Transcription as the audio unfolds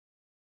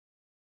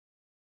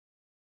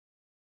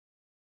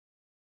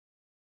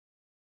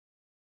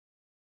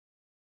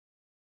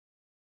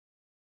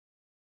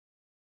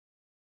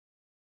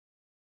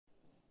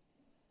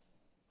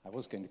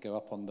was going to go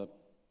up on the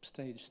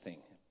stage thing,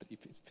 but it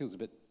feels a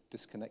bit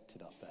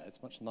disconnected up there.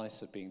 It's much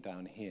nicer being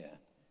down here.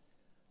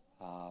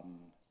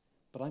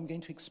 But I'm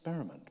going to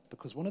experiment,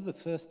 because one of the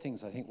first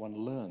things I think one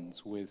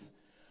learns with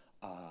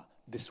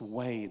this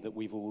way that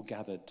we've all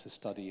gathered to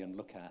study and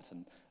look at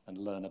and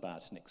learn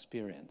about and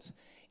experience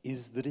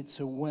is that it's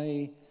a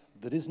way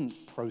that isn't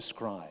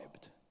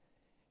proscribed.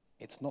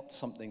 It's not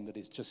something that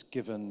is just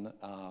given.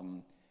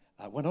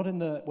 We're not in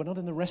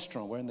the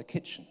restaurant. We're in the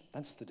kitchen.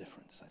 That's the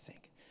difference, I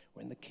think.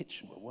 We're in the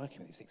kitchen. We're working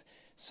with these things.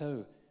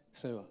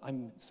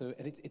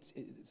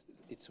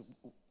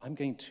 I'm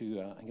going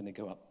to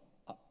go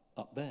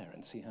up there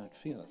and see how it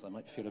feels. I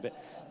might feel a bit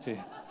too.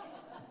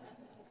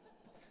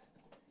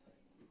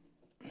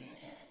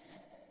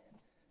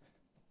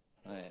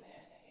 Right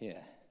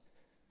here.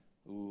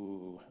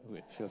 Ooh,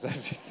 it feels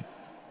it's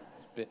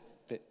a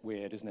bit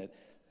weird, isn't it?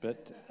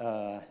 But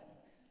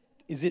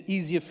is it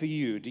easier for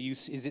you? Do you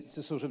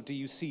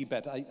see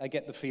better? I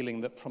get the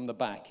feeling that from the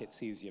back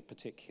it's easier,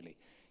 particularly.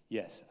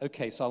 Yes.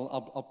 Okay. So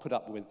I'll put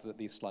up with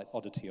the slight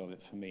oddity of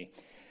it for me,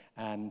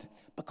 and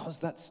because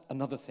that's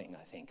another thing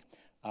I think.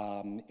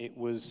 It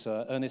was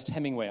Ernest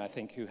Hemingway, I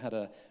think, who had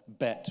a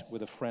bet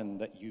with a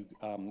friend that you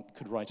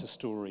could write a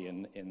story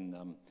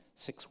in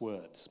 6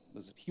 words.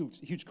 There's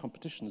huge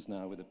competitions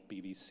now with the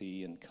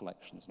BBC and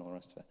collections and all the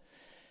rest of it.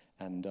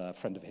 And a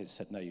friend of his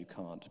said, no, you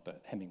can't.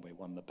 But Hemingway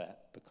won the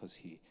bet because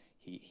he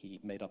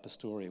made up a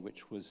story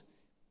which was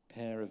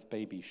pair of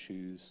baby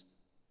shoes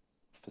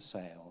for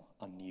sale,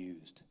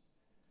 unused.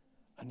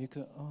 And you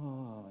go,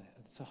 oh,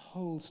 it's a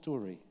whole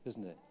story,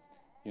 isn't it?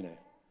 You know.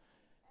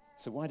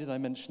 So why did I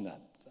mention that?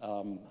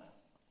 I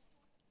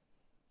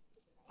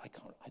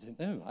don't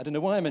know. I don't know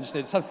why I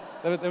mentioned it.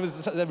 There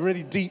was a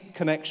really deep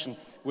connection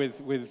with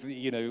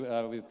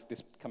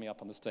this coming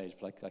up on the stage,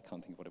 but I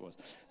can't think of what it was.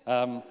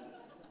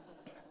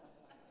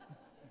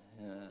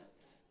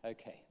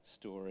 Okay,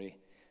 story,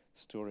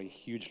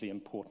 hugely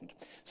important.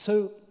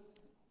 So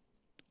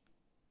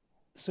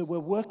we're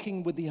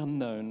working with the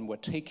unknown. We're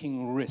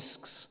taking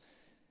risks.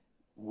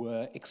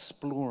 We're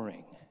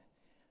exploring,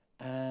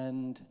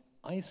 and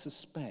I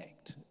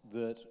suspect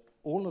that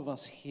all of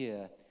us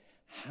here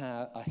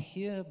are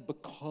here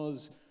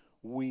because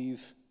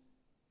we've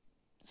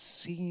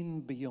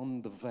seen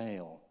beyond the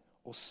veil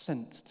or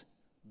sensed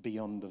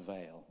beyond the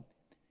veil.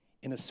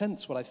 In a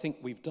sense, what I think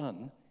we've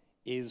done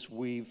is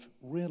we've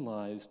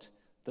realized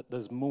that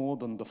there's more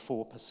than the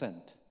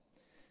 4%.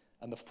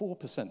 And the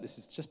 4%, this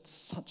is just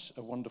such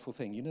a wonderful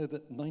thing. You know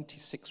that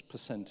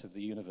 96% of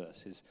the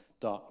universe is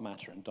dark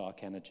matter and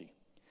dark energy.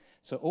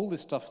 So all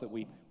this stuff that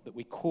we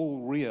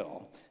call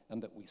real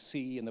and that we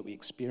see and that we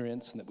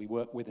experience and that we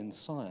work with in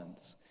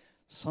science,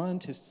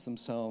 scientists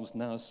themselves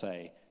now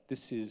say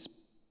this is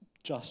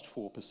just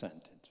 4%.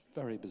 It's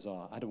very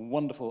bizarre. I had a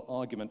wonderful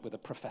argument with a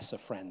professor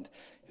friend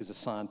who's a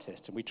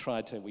scientist, and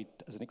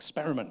as an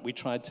experiment, we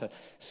tried to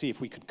see if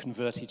we could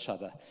convert each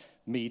other.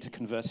 Me to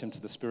convert him to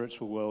the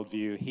spiritual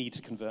worldview, he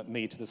to convert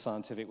me to the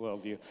scientific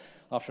worldview.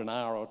 After an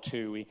hour or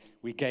two,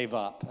 we gave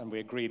up and we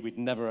agreed we'd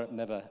never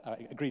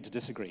agreed to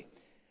disagree.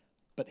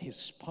 But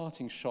his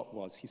parting shot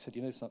was, he said,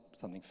 you know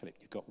something, Philip,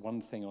 you've got one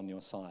thing on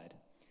your side,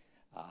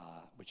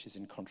 which is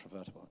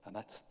incontrovertible, and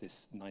that's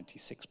this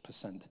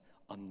 96%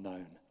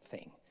 unknown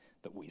thing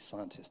that we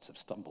scientists have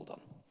stumbled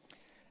on.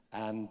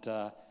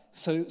 And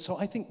so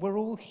I think we're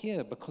all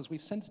here because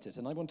we've sensed it,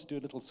 and I want to do a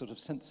little sort of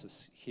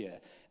census here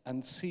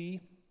and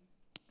see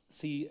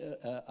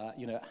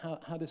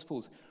how this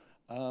falls.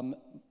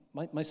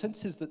 My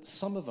sense is that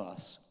some of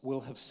us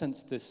will have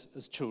sensed this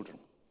as children,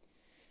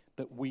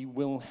 that we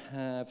will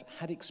have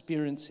had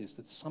experiences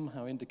that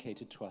somehow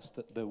indicated to us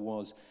that there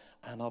was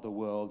another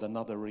world,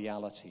 another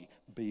reality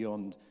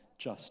beyond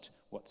just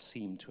what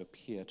seemed to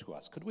appear to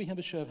us. Could we have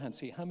a show of hands,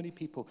 see how many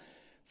people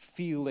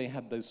feel they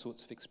had those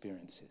sorts of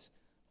experiences?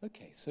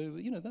 Okay, so,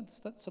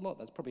 that's a lot.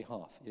 That's probably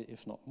half,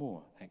 if not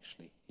more,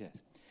 actually,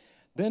 yes.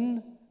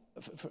 Then,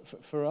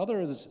 for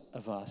others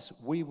of us,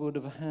 we would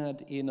have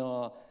had in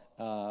our,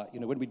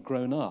 when we'd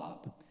grown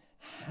up,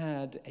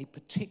 had a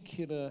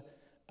particular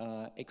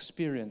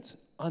experience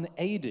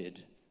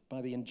unaided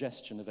by the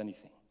ingestion of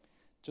anything.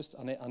 Just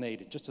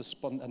unaided, just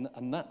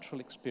a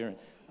natural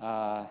experience.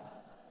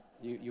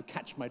 You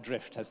catch my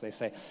drift, as they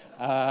say.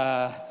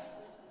 How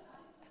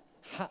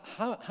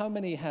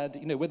many had,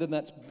 whether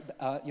that's,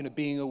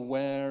 being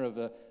aware of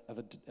a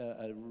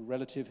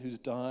relative who's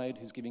died,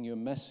 who's giving you a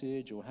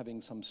message, or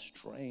having some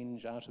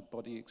strange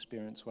out-of-body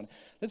experience.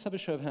 Let's have a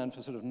show of hands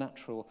for sort of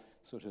natural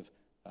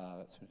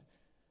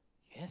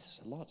yes,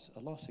 a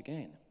lot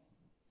again.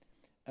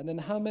 And then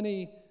how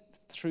many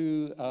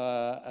through,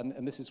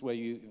 and this is where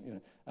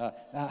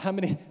how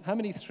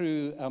many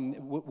through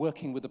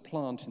working with a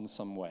plant in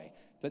some way?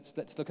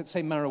 Let's look at,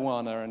 say,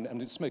 marijuana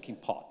and smoking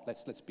pot.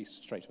 Let's be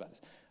straight about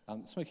this.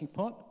 Smoking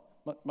pot,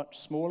 much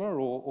smaller,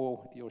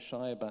 or you're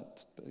shy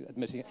about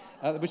admitting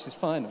it, which is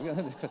fine.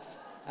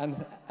 And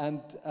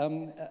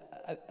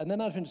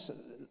then I've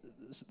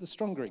the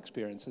stronger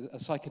experience, a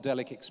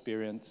psychedelic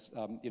experience,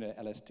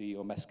 LSD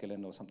or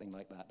mescaline or something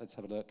like that. Let's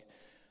have a look.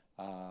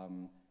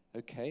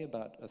 Okay,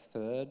 about a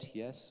third,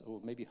 yes, or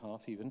maybe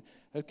half even.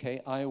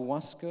 Okay,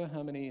 ayahuasca,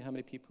 how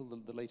many people,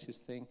 the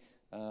latest thing?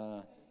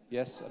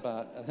 Yes,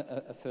 about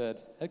a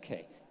third.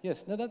 Okay,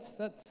 yes, no,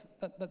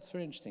 that's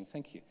very interesting,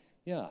 thank you.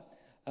 Yeah,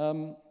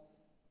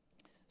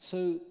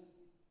 so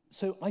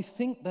I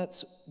think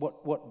that's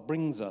what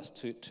brings us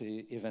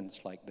to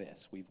events like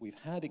this. We've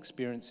had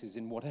experiences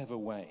in whatever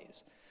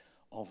ways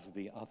of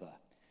the other,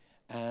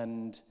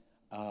 and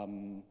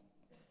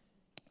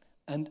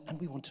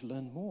we want to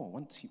learn more.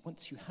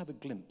 Once you have a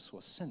glimpse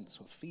or sense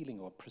or feeling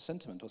or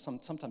presentiment or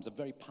sometimes a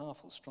very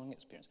powerful, strong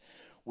experience,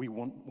 we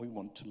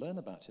want to learn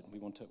about it, and we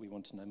want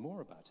to know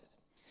more about it.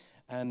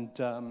 And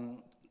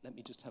let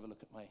me just have a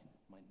look at my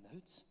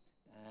notes.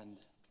 And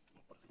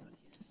what have we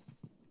got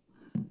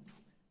here?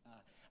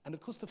 And of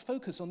course, the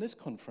focus on this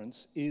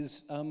conference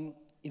is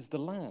the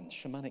lands,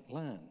 shamanic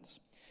lands,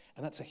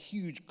 and that's a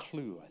huge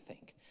clue, I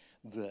think,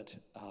 that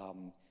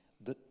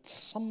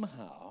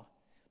somehow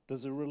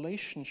there's a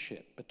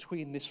relationship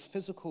between this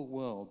physical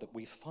world that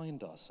we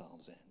find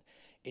ourselves in.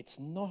 It's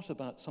not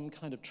about some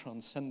kind of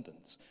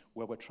transcendence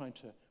where we're trying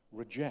to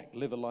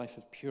live a life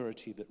of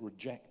purity that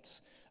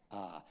rejects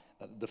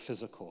the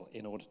physical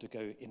in order to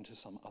go into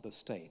some other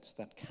states.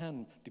 That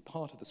can be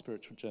part of the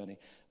spiritual journey,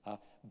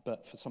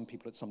 but for some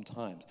people at some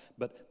times.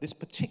 But this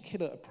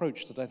particular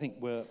approach that I think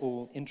we're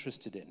all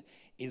interested in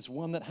is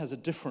one that has a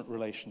different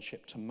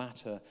relationship to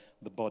matter,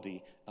 the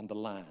body, and the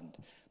land,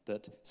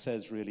 that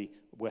says really,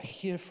 we're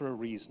here for a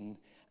reason,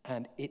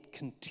 and it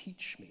can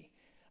teach me.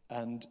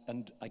 And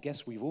I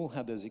guess we've all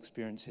had those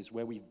experiences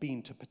where we've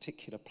been to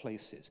particular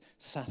places,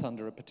 sat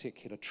under a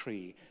particular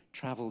tree,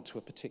 traveled to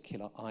a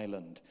particular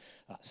island,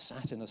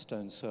 sat in a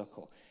stone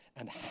circle,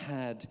 and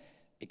had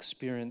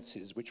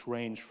experiences which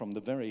range from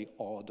the very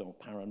odd or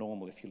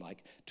paranormal, if you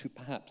like, to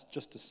perhaps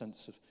just a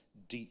sense of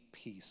deep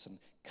peace and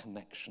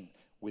connection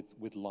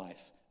with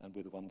life and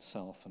with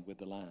oneself and with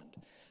the land.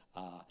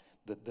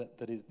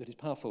 That is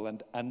powerful,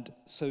 and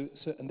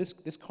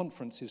this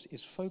conference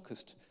is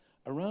focused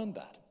around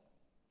that.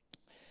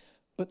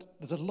 But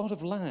there's a lot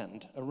of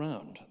land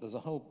around. There's a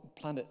whole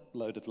planet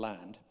load of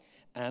land,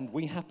 and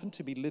we happen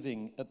to be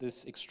living at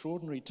this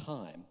extraordinary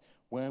time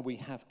where we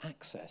have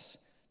access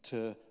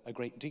to a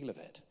great deal of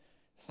it,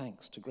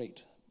 thanks to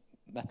great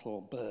metal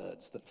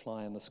birds that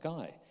fly in the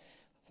sky,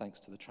 thanks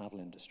to the travel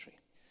industry.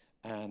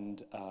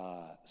 And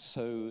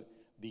so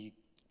the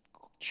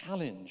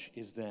challenge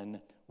is then,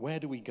 where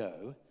do we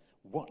go?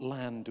 What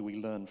land do we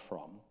learn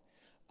from?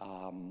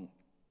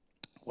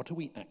 What are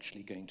we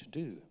actually going to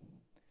do?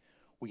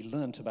 We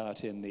learnt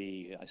about in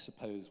the, I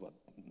suppose,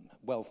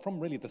 from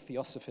really the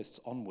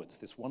Theosophists onwards,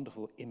 this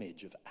wonderful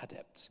image of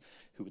adepts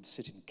who would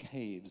sit in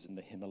caves in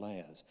the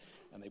Himalayas,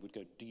 and they would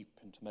go deep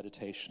into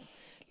meditation,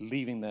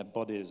 leaving their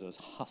bodies as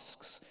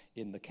husks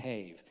in the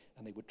cave,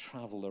 and they would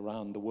travel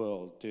around the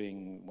world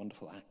doing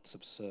wonderful acts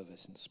of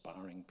service,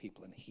 inspiring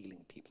people and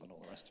healing people and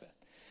all the rest of it.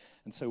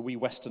 And so we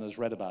Westerners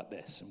read about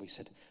this, and we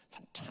said,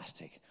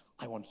 fantastic,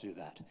 I want to do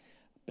that.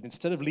 But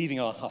instead of leaving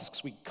our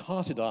husks, we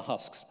carted our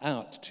husks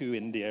out to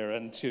India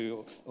and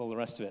to all the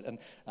rest of it,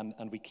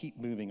 and we keep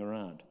moving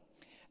around.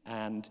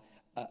 And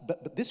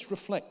but this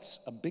reflects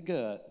a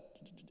bigger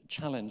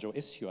challenge or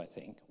issue, I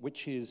think,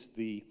 which is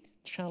the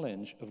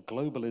challenge of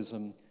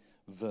globalism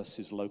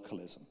versus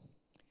localism.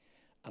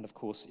 And of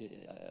course,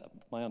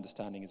 my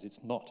understanding is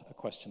it's not a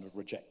question of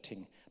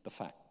rejecting the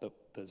fact that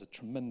there's a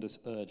tremendous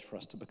urge for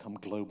us to become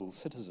global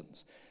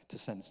citizens, to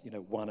sense,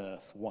 one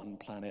Earth, one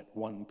planet,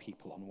 one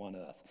people on one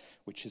Earth,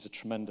 which is a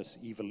tremendous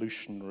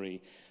evolutionary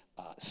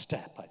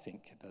step, I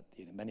think, that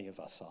many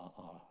of us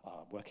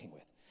are working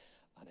with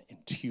and in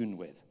tune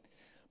with.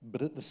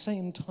 But at the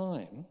same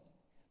time,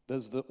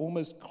 there's the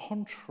almost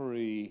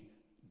contrary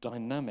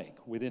dynamic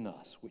within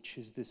us, which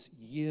is this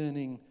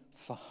yearning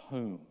for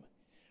home,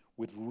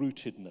 with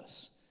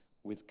rootedness,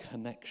 with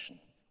connection,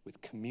 with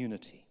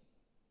community.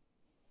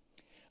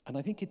 And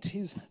I think it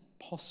is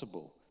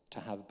possible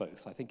to have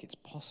both. I think it's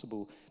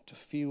possible to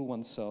feel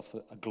oneself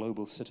a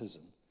global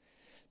citizen,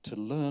 to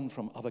learn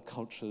from other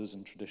cultures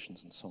and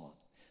traditions and so on,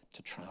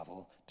 to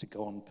travel, to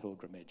go on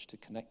pilgrimage, to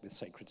connect with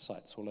sacred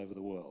sites all over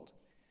the world.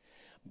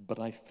 But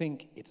I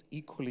think it's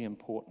equally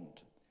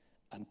important,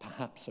 and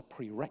perhaps a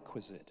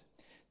prerequisite,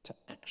 to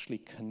actually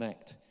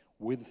connect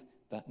with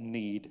that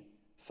need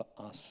for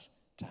us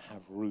to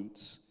have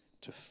roots,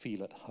 to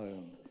feel at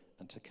home,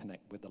 and to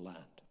connect with the land.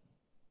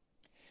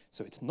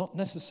 So it's not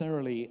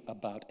necessarily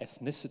about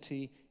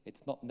ethnicity,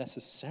 it's not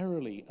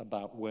necessarily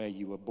about where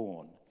you were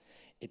born.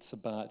 It's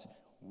about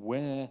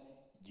where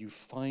you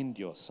find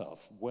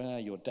yourself, where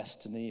your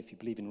destiny, if you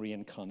believe in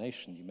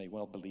reincarnation, you may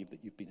well believe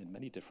that you've been in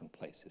many different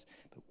places,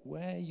 but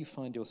where you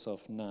find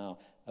yourself now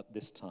at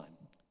this time.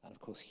 And of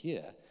course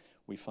here,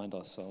 we find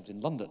ourselves in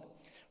London,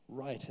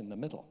 right in the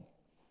middle,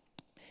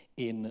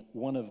 in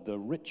one of the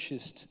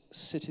richest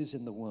cities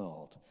in the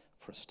world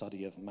for a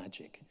study of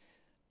magic.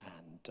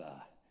 And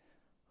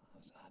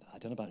I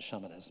don't know about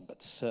shamanism,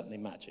 but certainly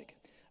magic.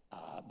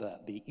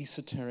 The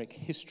esoteric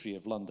history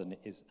of London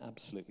is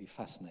absolutely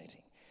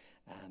fascinating.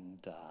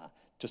 And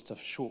just a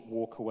short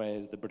walk away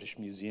is the British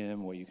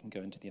Museum, where you can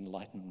go into the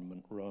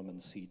Enlightenment room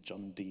and see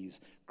John Dee's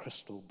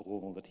crystal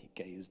ball that he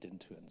gazed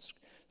into and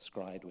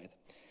scried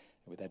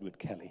with Edward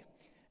Kelly.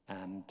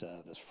 And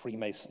there's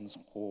Freemasons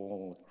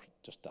Hall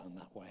just down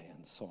that way,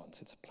 and so on. So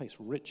it's a place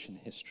rich in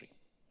history.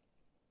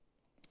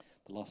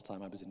 The last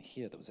time I was in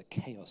here, there was a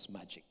chaos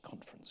magic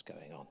conference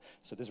going on.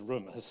 So this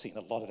room has seen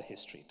a lot of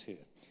history too.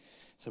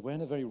 So we're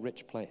in a very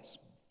rich place.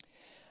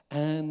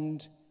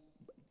 And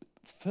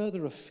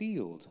further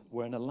afield,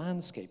 we're in a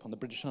landscape on the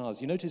British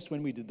Isles. You noticed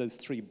when we did those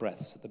 3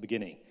 breaths at the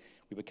beginning,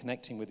 we were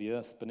connecting with the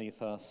earth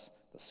beneath us,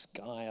 the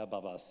sky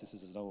above us. This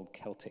is an old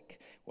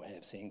Celtic way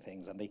of seeing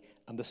things, and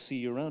the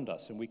sea around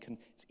us. And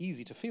it's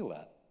easy to feel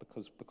that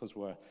because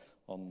we're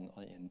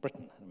in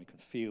Britain, and we can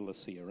feel the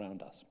sea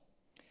around us.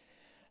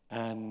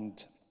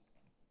 And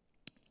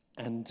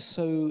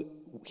so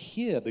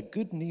here, the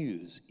good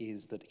news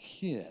is that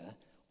here,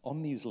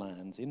 in these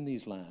lands,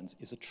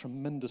 is a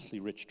tremendously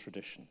rich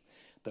tradition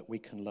that we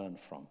can learn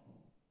from.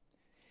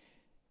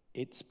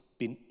 It's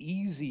been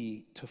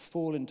easy to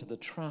fall into the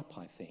trap,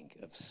 I think,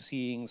 of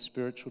seeing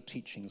spiritual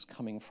teachings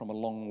coming from a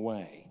long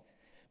way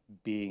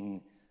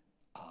being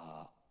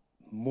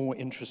more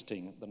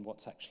interesting than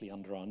what's actually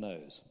under our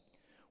nose,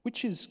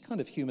 which is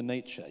kind of human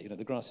nature. You know,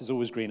 the grass is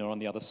always greener on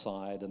the other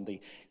side, and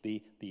the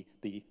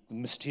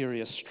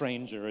mysterious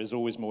stranger is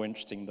always more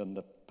interesting than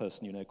the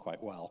person you know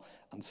quite well,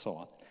 and so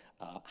on.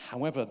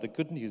 However, the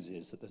good news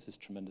is that there's this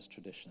tremendous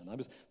tradition. And I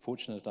was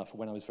fortunate enough,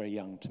 when I was very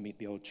young, to meet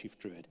the old chief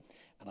druid,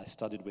 and I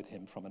studied with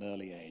him from an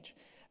early age.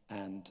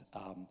 And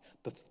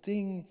the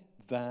thing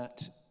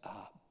that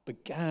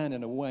began,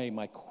 in a way,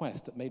 my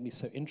quest, that made me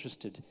so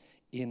interested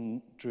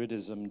in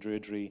druidism,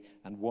 druidry,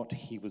 and what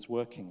he was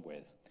working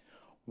with,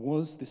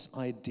 was this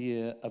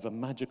idea of a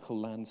magical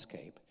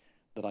landscape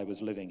that I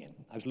was living in.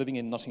 I was living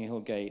in Notting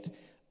Hill Gate,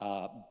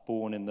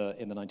 born in the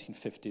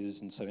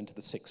 1950s and so into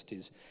the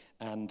 60s.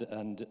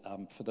 And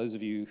for those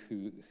of you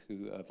who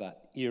of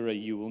that era,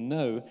 you will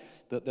know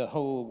that the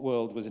whole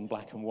world was in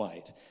black and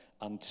white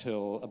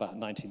until about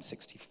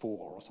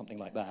 1964 or something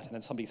like that. And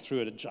then somebody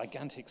threw a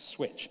gigantic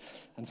switch,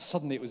 and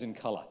suddenly it was in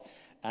color.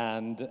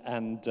 And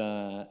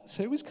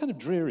so it was kind of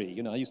dreary.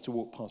 You know, I used to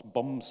walk past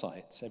bomb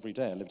sites every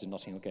day. I lived in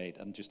Notting Hill Gate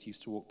and just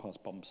used to walk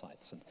past bomb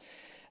sites.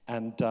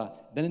 And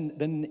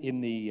then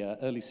in the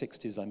early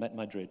 60s, I met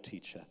my Druid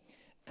teacher,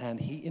 and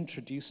he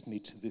introduced me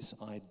to this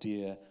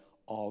idea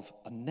of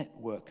a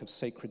network of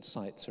sacred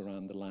sites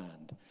around the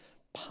land.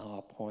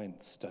 Power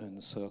points, stone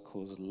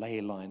circles,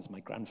 ley lines. My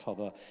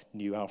grandfather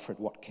knew Alfred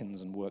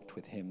Watkins and worked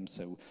with him,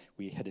 so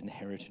we had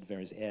inherited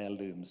various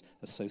heirlooms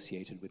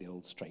associated with the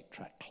old Straight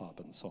Track Club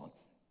and so on.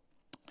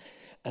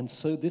 And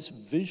so this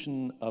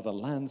vision of a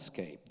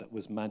landscape that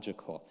was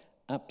magical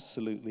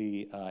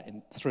absolutely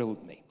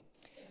thrilled me.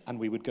 And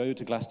we would go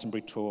to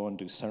Glastonbury Tor and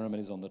do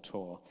ceremonies on the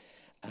Tor.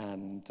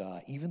 And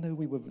even though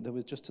there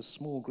was just a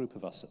small group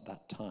of us at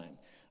that time,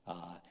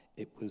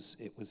 it was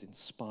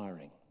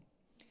inspiring.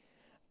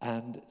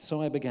 And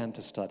so I began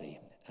to study.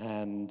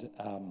 And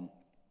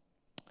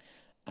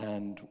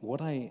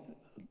what I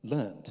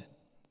learned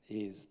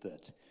is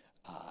that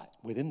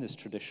within this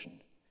tradition,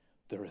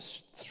 there are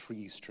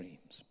 3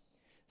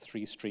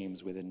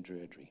 streams within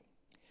Druidry.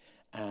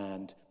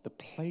 And the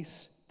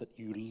place that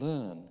you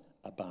learn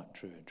about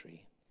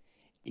Druidry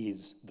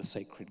is the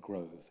sacred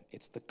grove.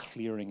 It's the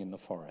clearing in the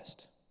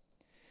forest.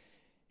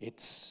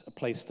 It's a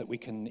place that we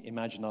can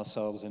imagine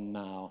ourselves in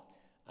now,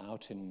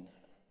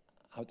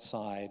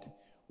 outside,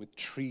 with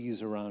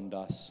trees around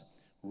us,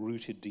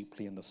 rooted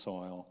deeply in the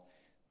soil,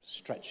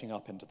 stretching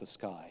up into the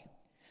sky.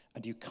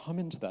 And you come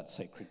into that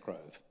sacred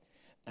grove,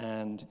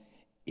 and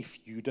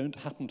if you don't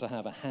happen to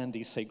have a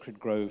handy sacred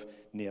grove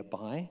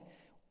nearby,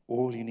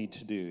 all you need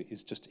to do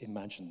is just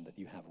imagine that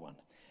you have one.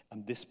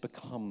 And this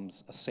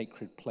becomes a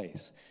sacred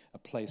place, a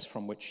place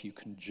from which you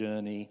can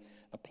journey,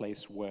 a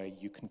place where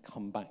you can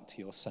come back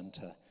to your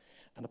center,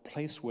 and a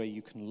place where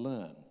you can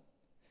learn.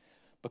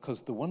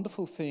 Because the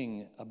wonderful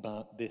thing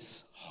about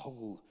this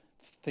whole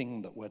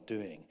thing that we're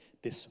doing,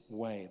 this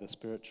way, the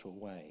spiritual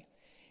way,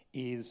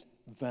 is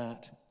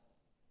that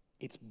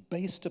it's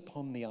based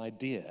upon the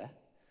idea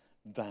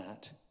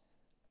that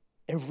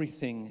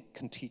everything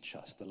can teach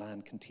us. The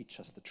land can teach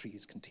us, the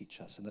trees can teach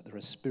us, and that there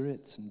are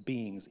spirits and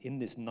beings in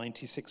this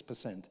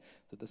 96%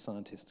 that the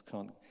scientists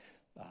can't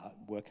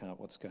work out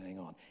what's going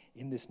on.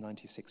 In this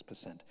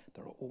 96%,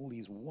 there are all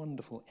these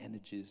wonderful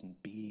energies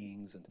and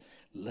beings and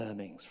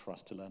learnings for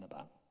us to learn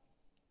about.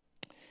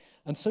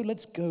 And so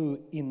let's go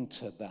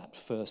into that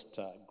first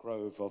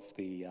grove of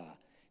the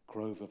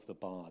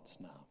bards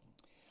now.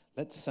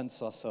 Let's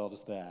sense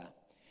ourselves there.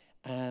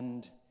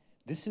 And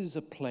this is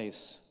a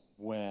place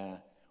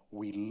where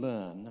we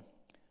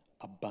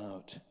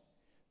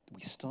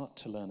start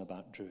to learn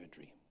about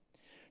Druidry.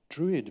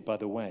 Druid, by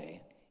the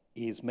way,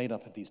 is made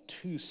up of these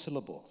 2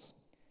 syllables,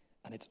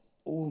 and it's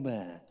all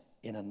there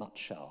in a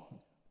nutshell.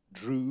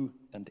 Dru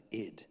and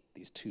id,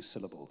 these 2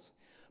 syllables,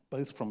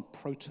 both from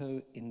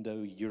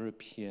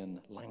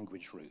Proto-Indo-European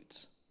language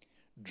roots.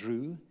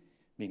 Dru,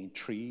 meaning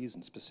trees,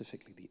 and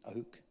specifically the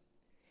oak.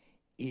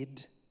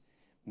 Id,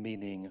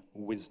 meaning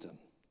wisdom,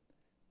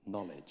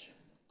 knowledge,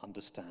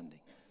 understanding.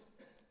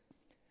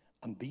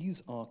 And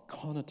these are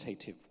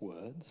connotative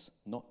words,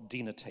 not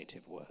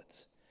denotative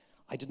words.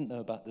 I didn't know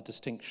about the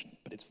distinction,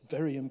 but it's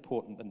very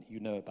important that you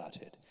know about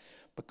it,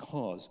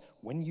 because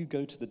when you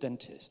go to the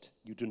dentist,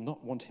 you do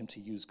not want him to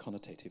use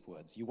connotative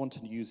words. You want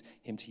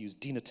him to use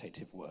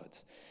denotative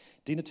words.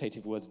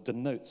 Denotative words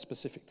denote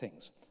specific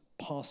things.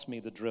 Pass me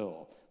the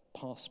drill,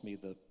 pass me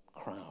the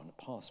crown,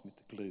 pass me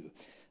the glue,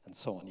 and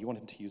so on. You want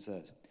him to use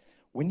those.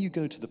 When you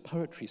go to the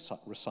poetry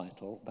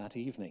recital that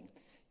evening,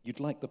 you'd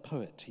like the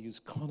poet to use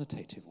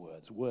connotative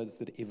words, words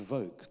that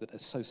evoke, that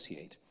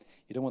associate.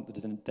 You don't want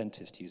the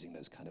dentist using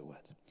those kind of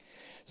words.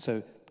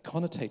 So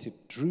connotative,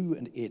 Drew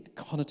and Id,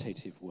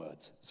 connotative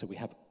words. So we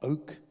have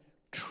oak,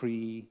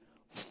 tree,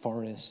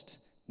 forest,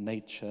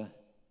 nature.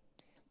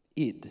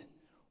 Id,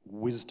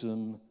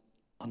 wisdom,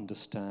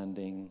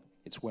 understanding.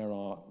 It's where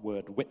our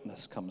word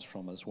witness comes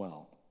from as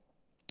well.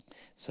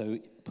 So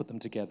put them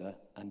together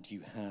and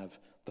you have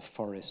the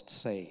forest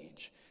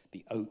sage,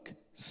 the oak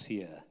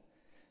seer,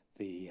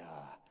 the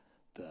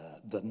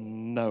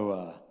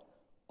knower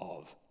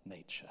of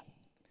nature.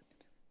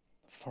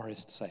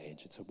 Forest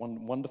sage, it's a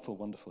wonderful,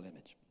 wonderful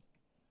image.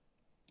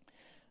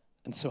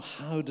 And so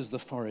how does the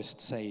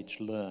forest sage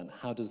learn?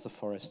 How does the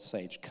forest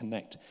sage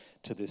connect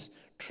to this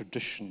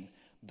tradition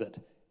that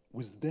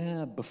was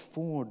there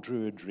before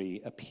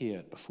Druidry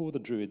appeared, before the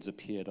Druids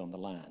appeared on the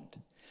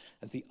land?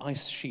 As the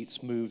ice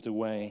sheets moved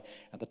away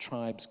and the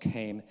tribes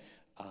came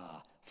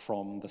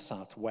from the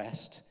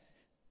southwest,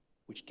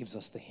 which gives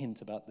us the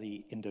hint about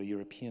the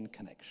Indo-European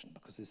connection,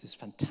 because there's this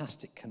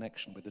fantastic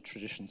connection with the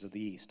traditions of the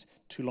East.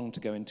 Too long to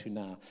go into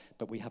now,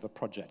 but we have a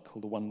project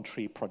called the One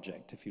Tree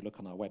Project, if you look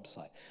on our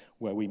website,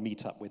 where we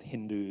meet up with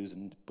Hindus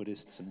and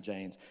Buddhists and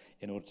Jains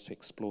in order to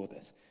explore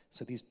this.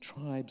 So these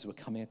tribes were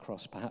coming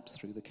across, perhaps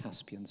through the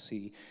Caspian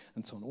Sea,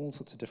 and so on, all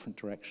sorts of different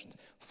directions.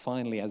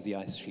 Finally, as the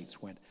ice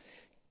sheets went,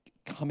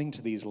 coming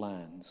to these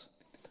lands,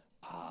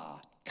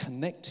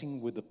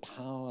 connecting with the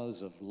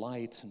powers of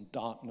light and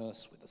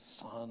darkness, with the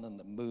sun and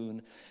the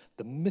moon,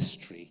 the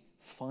mystery,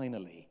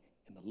 finally,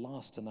 in the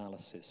last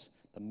analysis,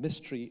 the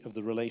mystery of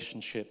the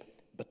relationship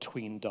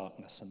between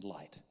darkness and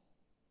light.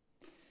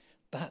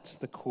 That's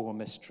the core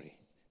mystery,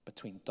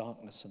 between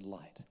darkness and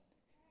light.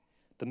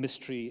 The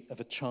mystery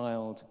of a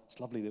child. It's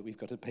lovely that we've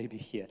got a baby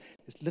here.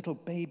 This little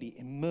baby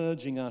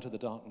emerging out of the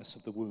darkness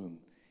of the womb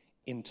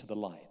into the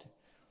light.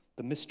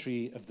 The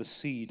mystery of the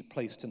seed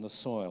placed in the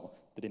soil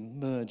that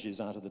emerges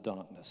out of the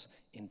darkness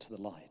into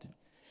the light.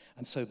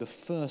 And so the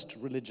first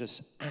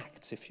religious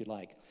acts, if you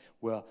like,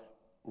 were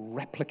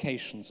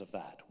replications of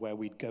that, where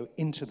we'd go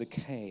into the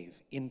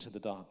cave, into the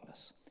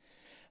darkness,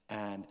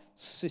 and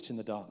sit in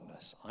the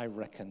darkness. I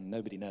reckon,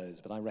 nobody knows,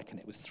 but I reckon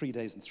it was 3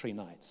 days and 3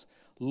 nights,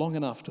 long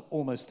enough to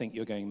almost think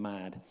you're going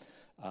mad,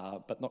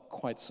 but not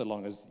quite so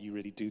long as you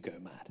really do go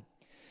mad.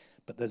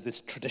 But there's this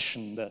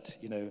tradition that,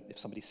 if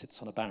somebody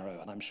sits on a barrow,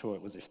 and I'm sure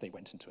it was if they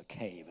went into a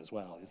cave as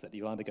well, is that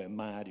you either go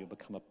mad, you'll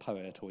become a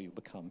poet, or you'll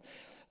become,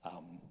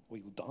 or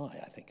you'll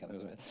die, I think.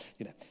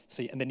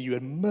 So, and then you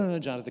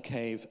emerge out of the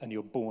cave and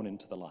you're born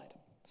into the light.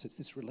 So it's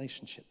this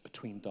relationship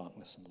between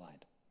darkness and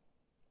light.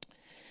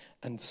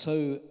 And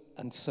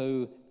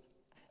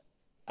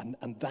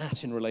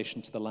that in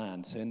relation to the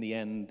land. So in the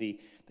end, the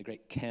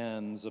great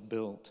cairns are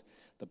built,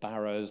 the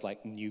barrows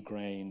like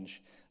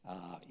Newgrange,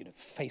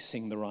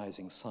 facing the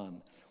rising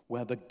sun,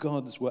 where the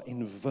gods were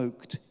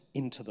invoked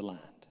into the land.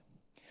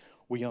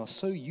 We are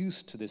so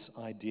used to this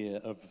idea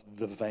of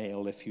the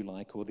veil, if you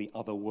like, or the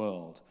other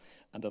world,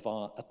 and of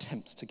our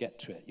attempts to get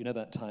to it. You know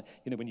that time,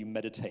 when you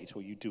meditate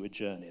or you do a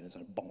journey, there's a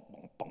bonk,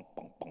 bonk, bonk,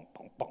 bonk, bonk,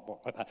 bonk, bonk,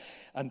 bonk, like that.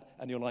 And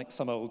you're like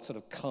some old sort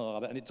of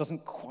car, and it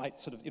doesn't quite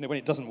when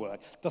it doesn't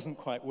work, it doesn't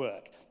quite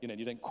work.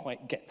 You don't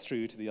quite get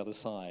through to the other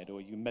side, or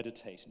you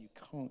meditate and you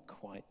can't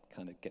quite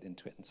kind of get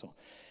into it and so on.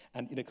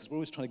 And, because we're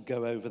always trying to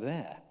go over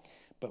there.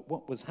 But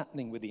what was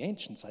happening with the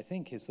ancients, I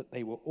think, is that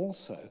they were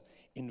also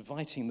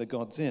inviting the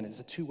gods in.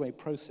 It's a two-way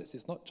process.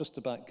 It's not just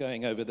about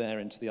going over there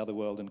into the other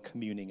world and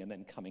communing and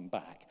then coming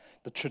back.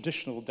 The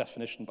traditional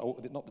definition,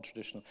 not the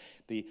traditional,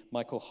 the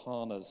Michael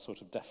Harner's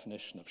sort of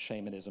definition of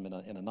shamanism in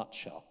a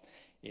nutshell.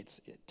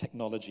 It's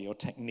technology or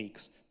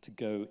techniques to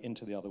go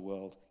into the other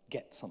world,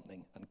 get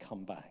something, and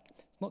come back.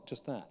 It's not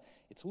just that.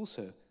 It's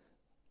also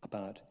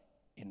about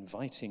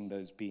inviting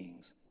those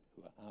beings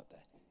who are out there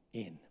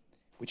in,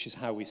 which is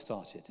how we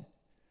started.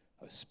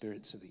 Oh,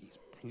 spirits of the East,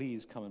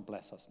 please come and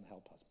bless us and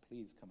help us.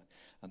 Please come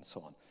and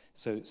so on.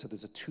 So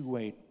there's a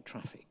two-way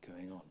traffic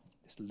going on,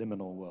 this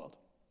liminal world.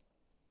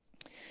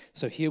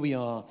 So here we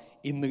are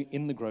in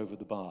the Grove of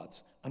the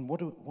Bards. And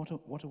what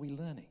are we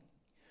learning?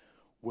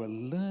 We're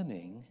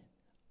learning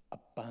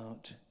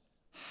about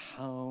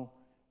how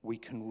we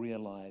can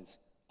realize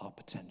our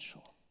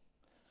potential,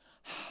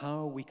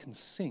 how we can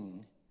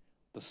sing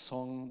the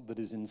song that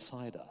is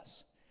inside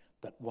us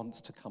that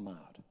wants to come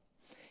out.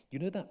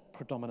 That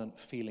predominant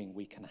feeling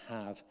we can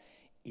have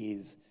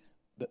is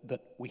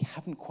that we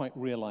haven't quite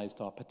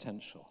realized our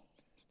potential.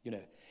 You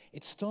know,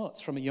 it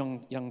starts from a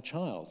young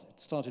child. It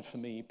started for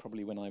me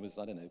probably when I was,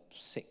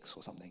 6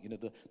 or something,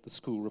 the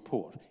school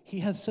report. He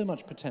has so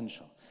much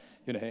potential.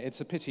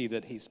 It's a pity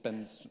that he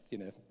spends,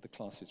 the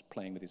classes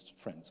playing with his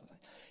friends.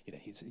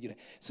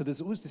 So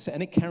there's always this,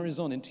 and it carries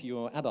on into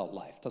your adult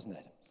life, doesn't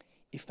it?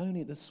 If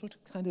only there's sort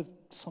of kind of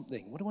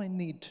something, what do I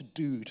need to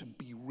do to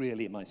be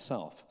really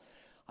myself?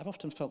 I've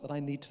often felt that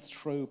I need to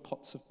throw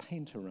pots of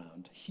paint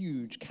around,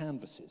 huge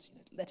canvases,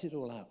 let it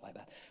all out like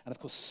that. And of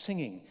course,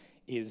 singing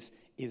is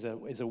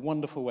a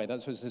wonderful way.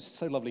 That's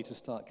so lovely to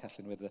start,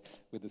 Kathleen,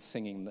 with the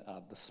singing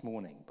this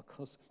morning,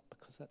 because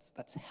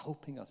that's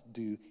helping us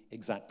do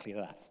exactly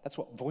that. That's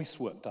what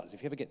voice work does.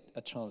 If you ever get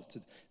a chance to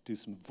do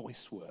some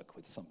voice work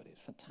with somebody,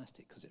 it's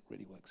fantastic because it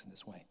really works in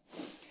this way.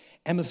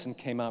 Emerson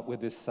came out with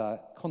this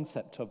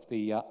concept of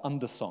the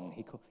undersong.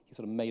 He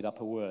sort of made up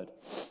a word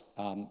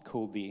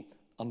called the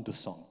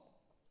undersong.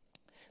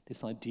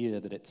 This idea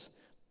that it's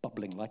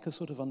bubbling like a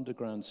sort of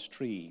underground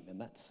stream,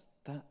 and that's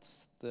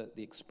the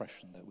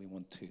expression that we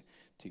want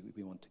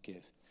to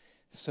give.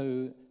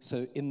 So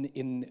in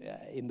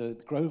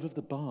the Grove of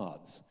the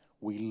Bards,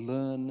 we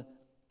learn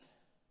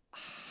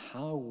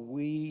how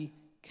we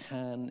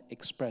can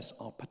express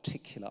our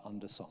particular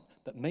undersong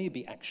that may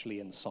be actually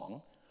in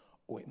song,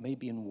 or it may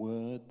be in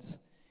words,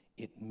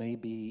 it may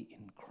be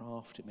in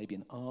craft, it may be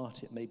in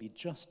art, it may be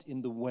just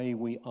in the way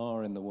we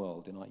are in the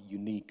world, in our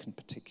unique and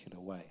particular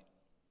way.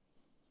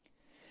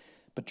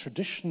 But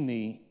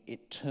traditionally,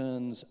 it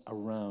turns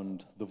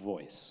around the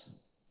voice,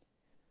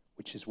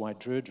 which is why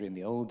Druidry in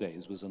the old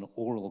days was an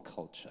oral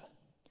culture,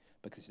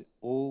 because it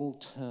all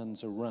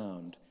turns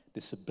around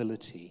this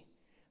ability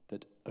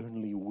that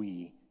only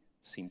we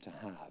seem to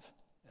have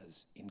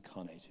as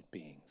incarnated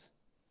beings.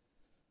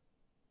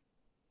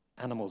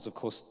 Animals, of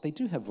course, they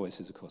do have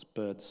voices, of course,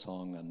 bird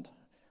song, and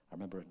I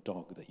remember a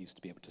dog that used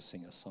to be able to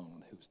sing a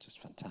song who was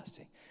just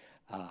fantastic.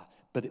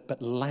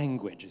 But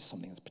language is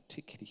something that's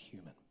particularly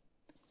human.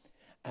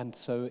 And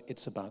so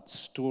it's about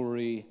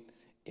story,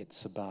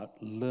 it's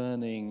about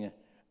learning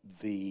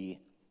the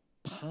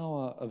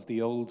power of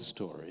the old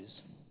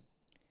stories,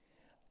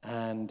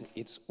 and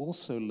it's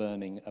also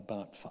learning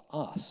about, for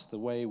us, the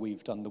way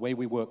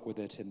we work with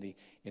it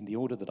in the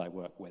order that I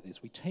work with,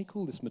 is we take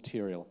all this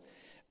material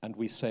and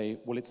we say,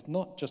 well, it's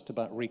not just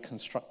about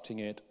reconstructing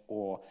it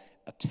or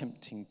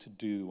attempting to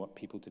do what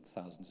people did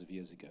thousands of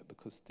years ago,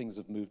 because things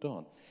have moved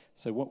on.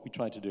 So what we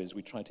try to do is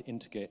we try to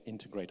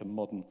integrate a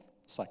modern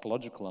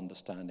psychological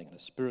understanding and a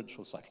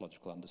spiritual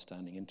psychological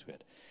understanding into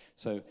it.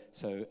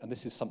 And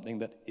this is something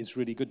that is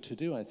really good to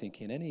do, I think,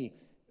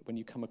 when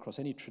you come across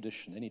any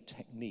tradition, any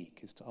technique,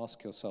 is to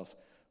ask yourself,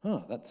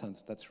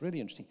 that's really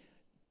interesting.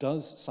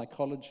 Does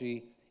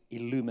psychology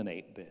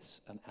illuminate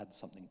this and add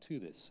something to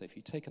this? So if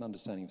you take an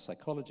understanding of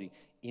psychology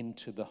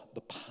into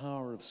the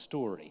power of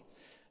story,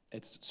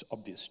 it's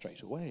obvious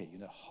straight away.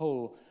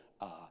 Whole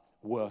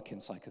work in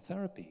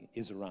psychotherapy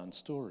is around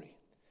story.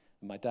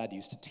 And my dad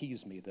used to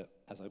tease me that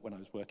when I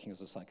was working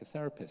as a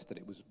psychotherapist, that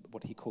it was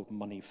what he called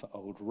money for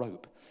old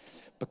rope,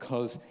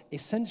 because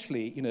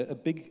essentially, a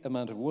big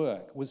amount of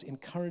work was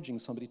encouraging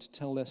somebody to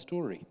tell their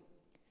story.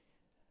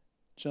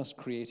 Just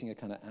creating a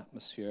kind of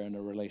atmosphere and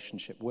a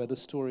relationship where the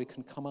story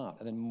can come out,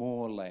 and then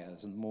more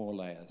layers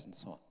and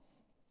so on.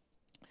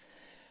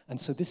 And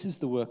so this is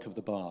the work of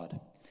the bard,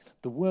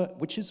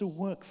 which is a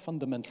work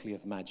fundamentally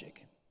of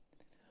magic,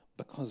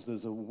 because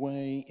there's a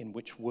way in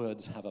which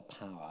words have a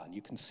power. And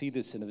you can see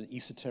this in an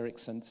esoteric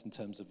sense in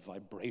terms of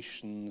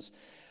vibrations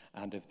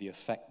and of the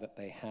effect that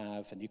they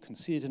have, and you can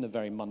see it in a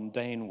very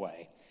mundane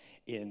way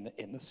in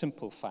the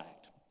simple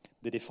fact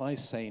that if I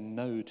say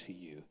no to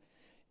you,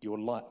 your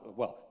life,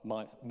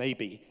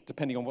 maybe,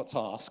 depending on what's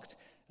asked,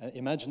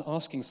 imagine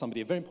asking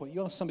somebody, very important,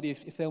 you ask somebody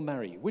if they'll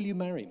marry you. Will you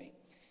marry me?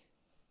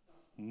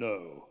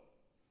 No.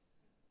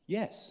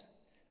 Yes.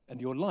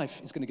 And your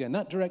life is going to go in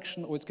that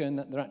direction or it's going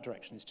in that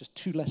direction. It's just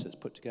 2 letters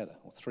put together,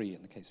 or 3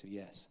 in the case of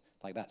yes,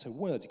 like that. So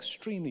words,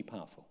 extremely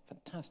powerful,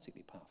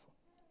 fantastically powerful.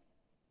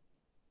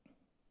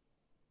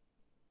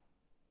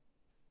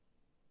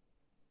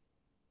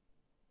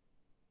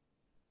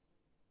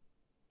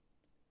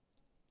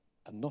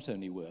 And not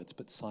only words,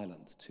 but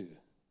silence too.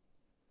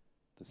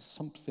 There's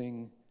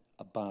something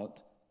about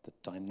the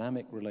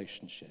dynamic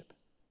relationship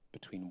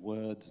between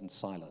words and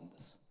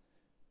silence,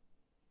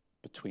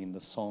 between the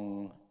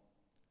song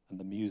and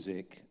the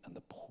music and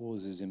the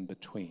pauses in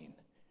between,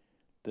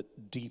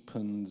 that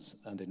deepens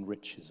and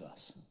enriches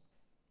us.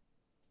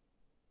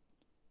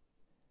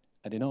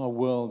 And in our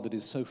world that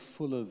is so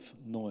full of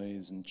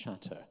noise and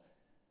chatter,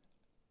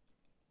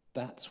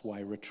 that's why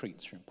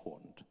retreats are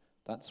important.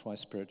 That's why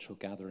spiritual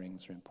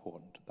gatherings are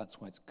important. That's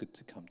why it's good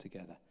to come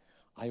together.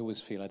 I always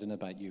feel, I don't know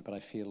about you, but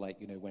I feel like,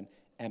 when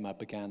Emma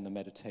began the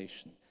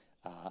meditation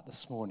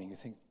this morning, you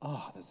think,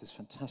 there's this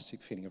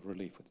fantastic feeling of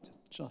relief with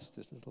just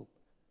this little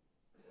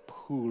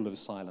pool of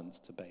silence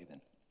to bathe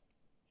in.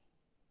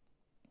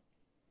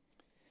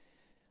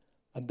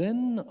 And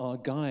then our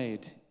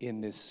guide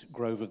in this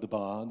Grove of the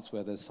Bards,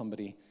 where there's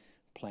somebody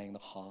playing the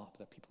harp,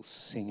 there are people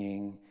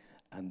singing,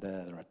 and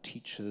there are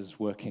teachers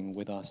working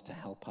with us to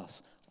help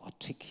us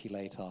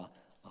articulate our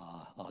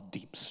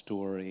deep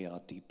story,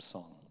 our deep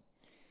song.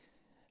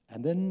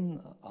 And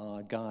then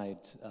our guide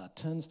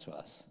turns to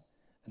us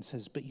and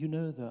says, but you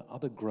know there are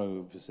other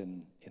groves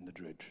in the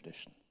Druid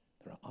tradition.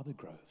 There are other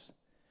groves.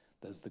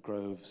 There's the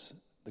grove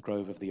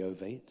of the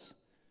Ovates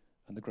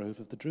and the grove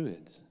of the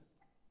Druids.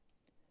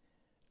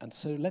 And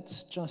so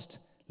let's just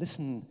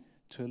listen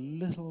to a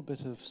little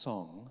bit of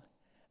song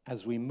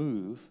as we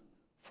move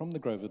from the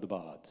grove of the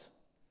Bards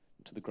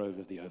to the grove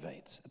of the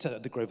Ovates, to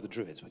the grove of the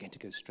Druids. We're going to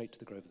go straight to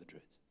the grove of the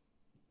Druids.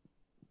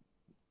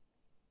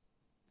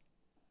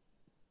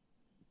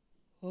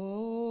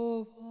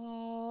 O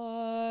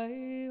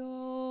vai,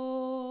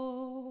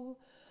 o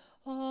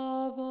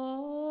avaiare,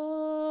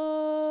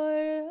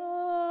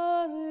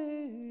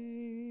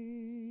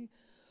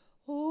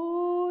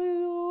 o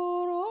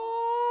iurore,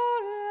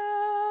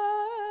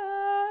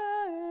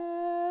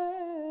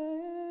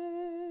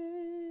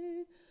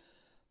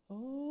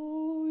 o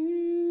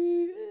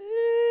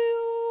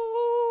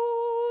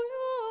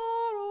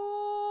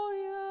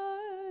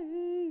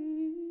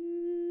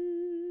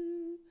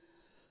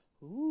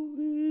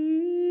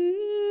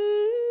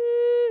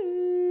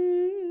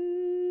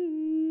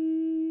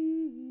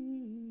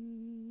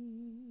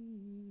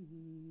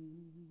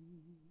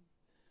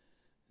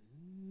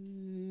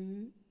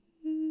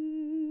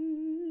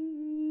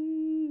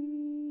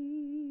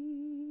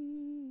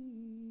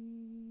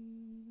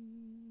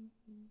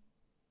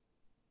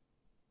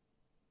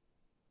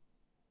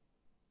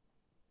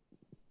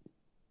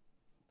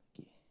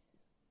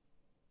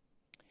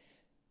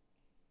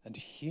And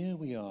here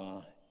we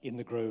are in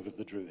the grove of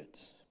the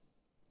Druids.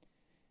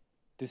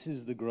 This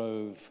is the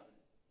grove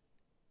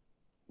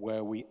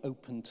where we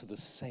open to the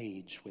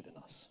sage within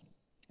us.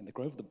 In the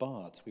grove of the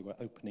Bards, we were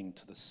opening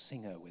to the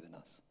singer within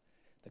us,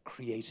 the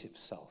creative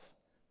self,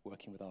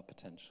 working with our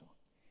potential.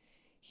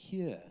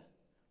 Here,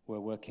 we're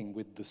working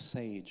with the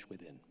sage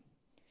within.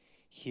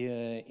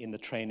 Here, in the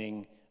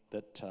training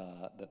that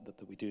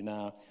we do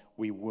now,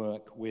 we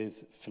work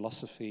with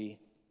philosophy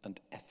and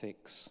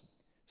ethics.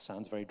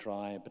 Sounds very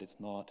dry, but it's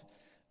not.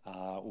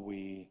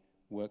 We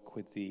work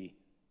with the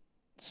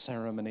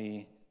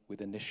ceremony,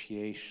 with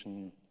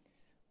initiation,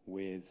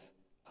 with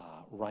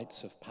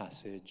rites of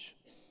passage,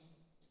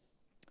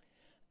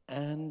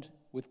 and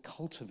with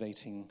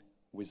cultivating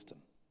wisdom.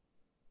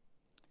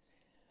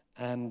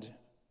 And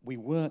we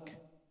work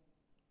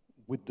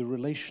with the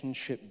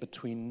relationship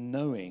between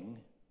knowing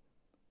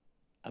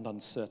and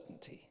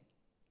uncertainty.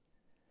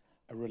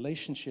 A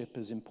relationship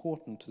as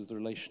important as the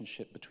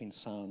relationship between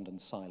sound and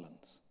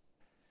silence.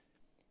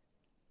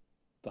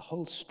 The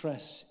whole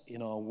stress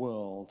in our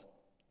world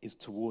is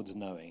towards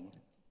knowing.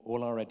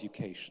 All our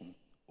education,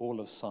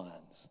 all of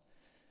science.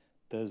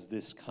 There's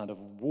this kind of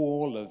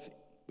wall of,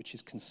 which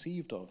is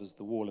conceived of as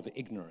the wall of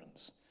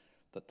ignorance,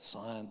 that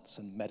science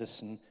and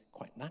medicine,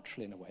 quite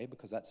naturally in a way,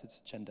 because that's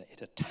its agenda,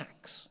 it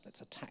attacks.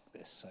 Let's attack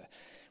this. So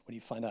when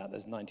you find out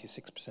there's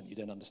 96% you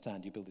don't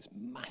understand, you build this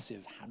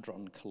massive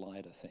hadron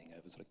collider thing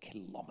over sort of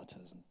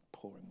kilometers and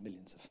pour in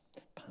millions of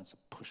pounds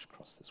of push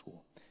across this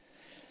wall.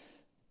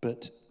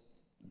 But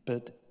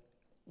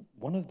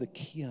one of the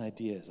key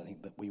ideas I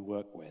think that we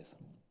work with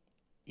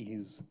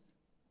is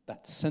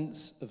that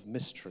sense of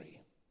mystery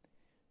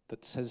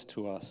that says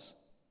to us,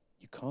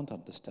 you can't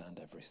understand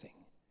everything.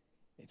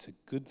 It's a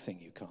good thing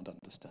you can't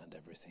understand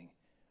everything.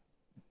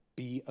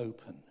 Be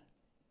open.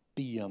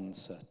 Be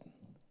uncertain.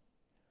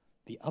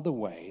 The other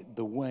way,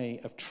 the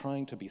way of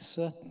trying to be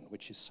certain,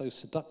 which is so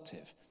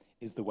seductive,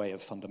 is the way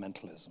of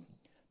fundamentalism.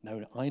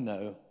 No, I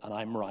know, and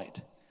I'm right.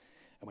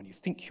 And when you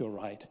think you're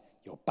right,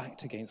 you're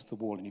backed against the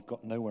wall and you've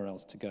got nowhere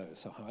else to go.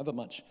 So however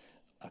much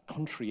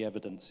contrary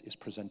evidence is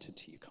presented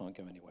to you, you can't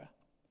go anywhere.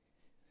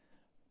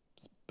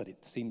 But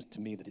it seems to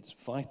me that it's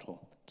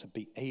vital to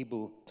be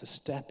able to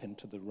step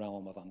into the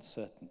realm of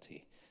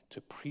uncertainty, to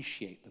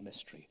appreciate the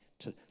mystery,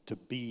 to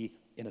be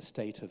in a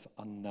state of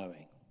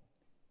unknowing.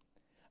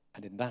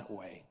 And in that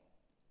way,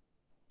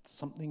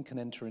 something can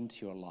enter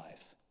into your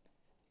life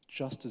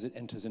just as it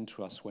enters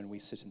into us when we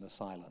sit in the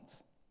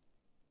silence.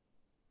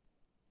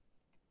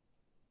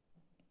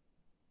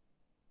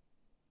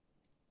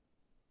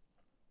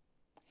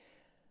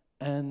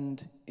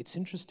 And it's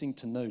interesting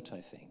to note,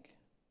 I think,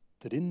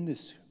 that in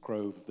this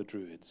grove of the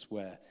Druids,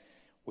 where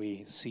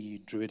we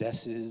see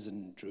druidesses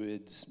and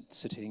druids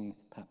sitting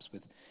perhaps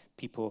with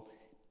people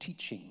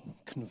teaching,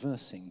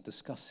 conversing,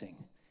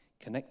 discussing,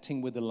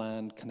 connecting with the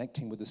land,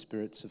 connecting with the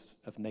spirits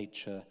of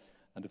nature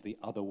and of the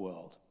other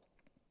world.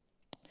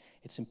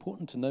 It's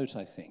important to note,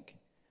 I think,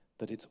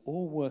 that it's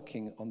all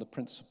working on the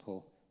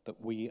principle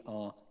that we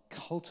are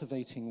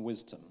cultivating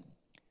wisdom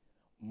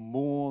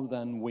more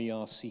than we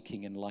are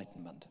seeking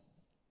enlightenment.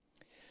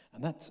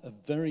 And that's a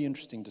very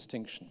interesting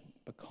distinction,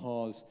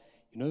 because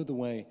you know the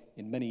way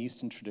in many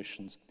Eastern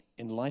traditions,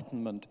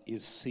 enlightenment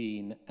is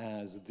seen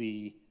as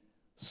the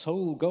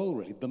sole goal,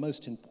 really, the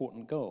most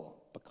important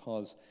goal,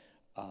 because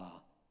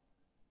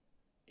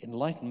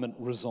enlightenment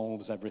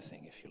resolves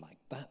everything, if you like.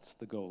 That's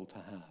the goal to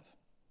have.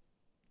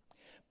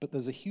 But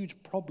there's a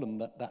huge problem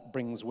that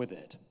brings with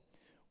it,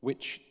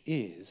 which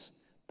is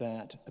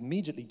that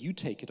immediately you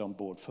take it on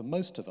board, for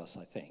most of us,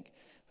 I think.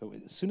 But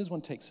as soon as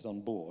one takes it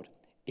on board,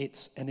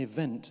 it's an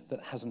event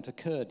that hasn't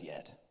occurred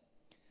yet.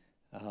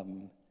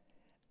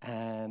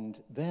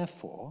 And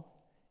therefore,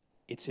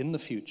 it's in the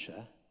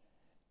future,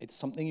 it's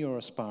something you're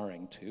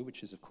aspiring to,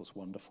 which is, of course,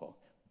 wonderful,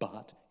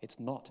 but it's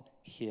not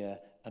here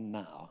and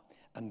now.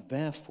 And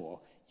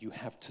therefore, you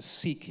have to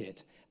seek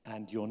it,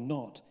 and you're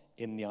not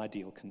in the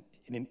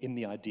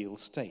ideal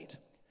state.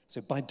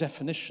 So by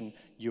definition,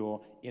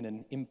 you're in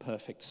an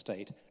imperfect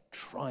state,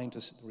 trying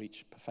to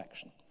reach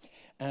perfection.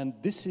 And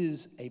this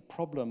is a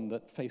problem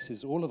that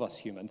faces all of us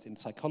humans. In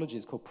psychology,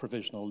 it's called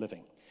provisional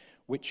living,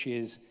 which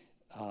is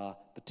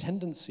the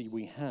tendency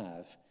we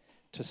have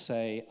to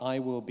say, I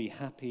will be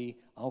happy,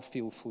 I'll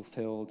feel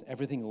fulfilled,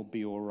 everything will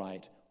be all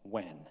right.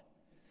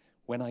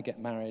 When I get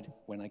married,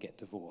 when I get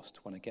divorced,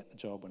 when I get the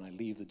job, when I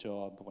leave the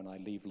job, when I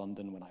leave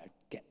London, when I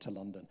get to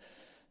London.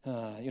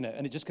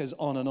 And it just goes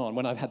on and on.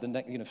 When I've had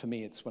for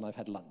me, it's when I've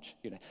had lunch,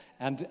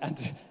 and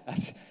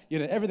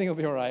everything will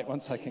be all right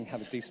once I can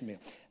have a decent meal.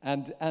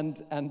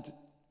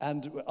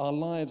 And our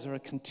lives are a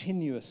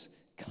continuous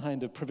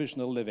kind of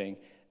provisional living.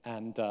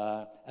 And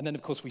then,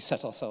 of course, we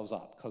set ourselves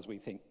up because we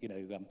think,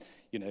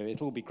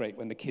 it'll all be great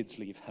when the kids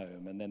leave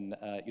home. And then,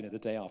 the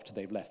day after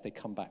they've left, they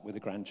come back with the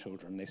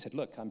grandchildren. And they said,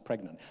 look, I'm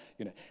pregnant,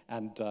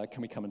 and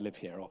can we come and live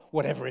here? Or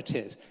whatever it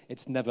is.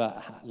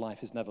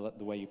 Life is never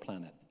the way you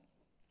plan it.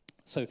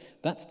 So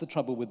that's the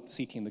trouble with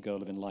seeking the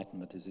goal of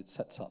enlightenment, is it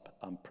sets up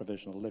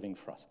provisional living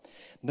for us.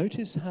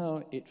 Notice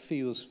how it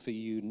feels for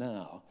you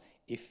now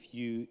if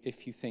you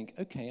think,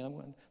 okay,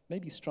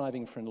 maybe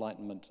striving for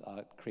enlightenment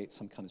creates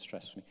some kind of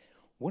stress for me.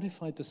 What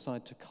if I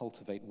decide to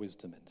cultivate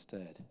wisdom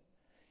instead?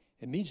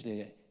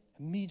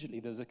 Immediately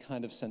there's a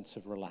kind of sense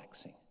of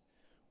relaxing,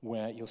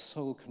 where your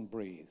soul can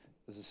breathe.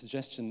 There's a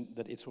suggestion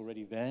that it's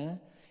already there.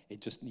 It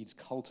just needs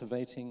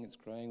cultivating. It's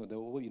growing.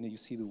 You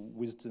see the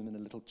wisdom in a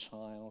little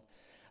child.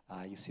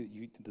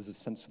 There's a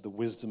sense of the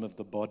wisdom of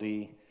the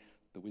body,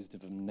 the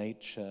wisdom of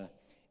nature.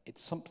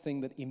 It's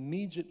something that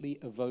immediately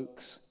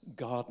evokes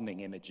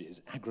gardening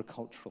images,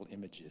 agricultural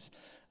images,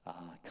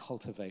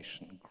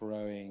 cultivation,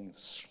 growing,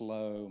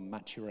 slow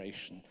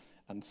maturation,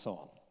 and so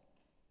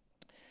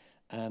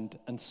on.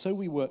 And so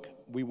we work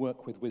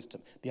with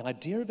wisdom. The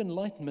idea of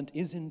enlightenment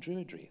is in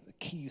Druidry. The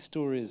key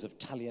stories of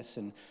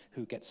Taliesin,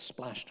 who gets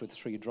splashed with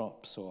 3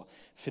 drops, or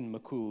Finn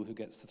McCool, who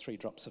gets the 3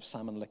 drops of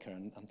salmon liquor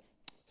and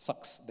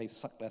they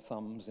suck their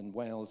thumbs in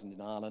Wales and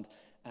in Ireland,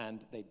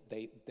 and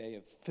they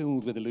are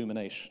filled with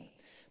illumination.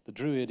 The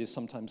Druid is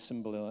sometimes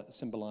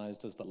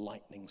symbolized as the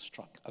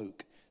lightning-struck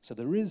oak. So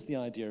there is the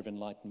idea of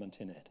enlightenment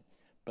in it,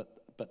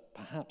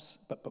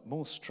 but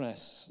more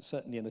stress,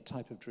 certainly in the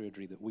type of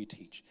Druidry that we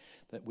teach,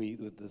 that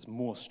there's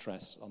more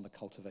stress on the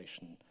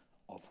cultivation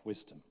of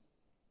wisdom.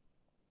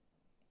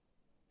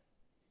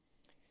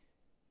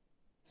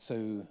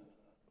 So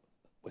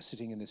we're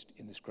sitting in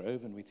this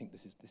grove, and we think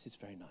this is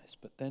very nice.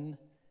 But then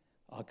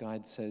our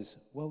guide says,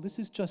 well, this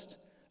is just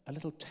a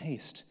little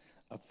taste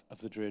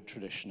of the Druid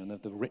tradition and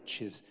of the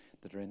riches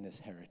that are in this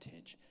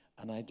heritage.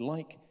 And I'd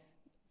like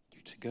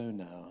you to go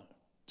now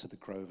to the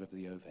Grove of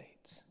the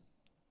Ovates.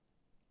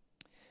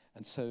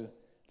 And so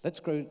let's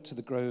go to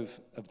the Grove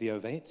of the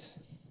Ovates,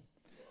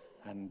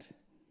 and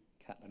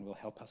Catelyn will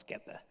help us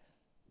get there.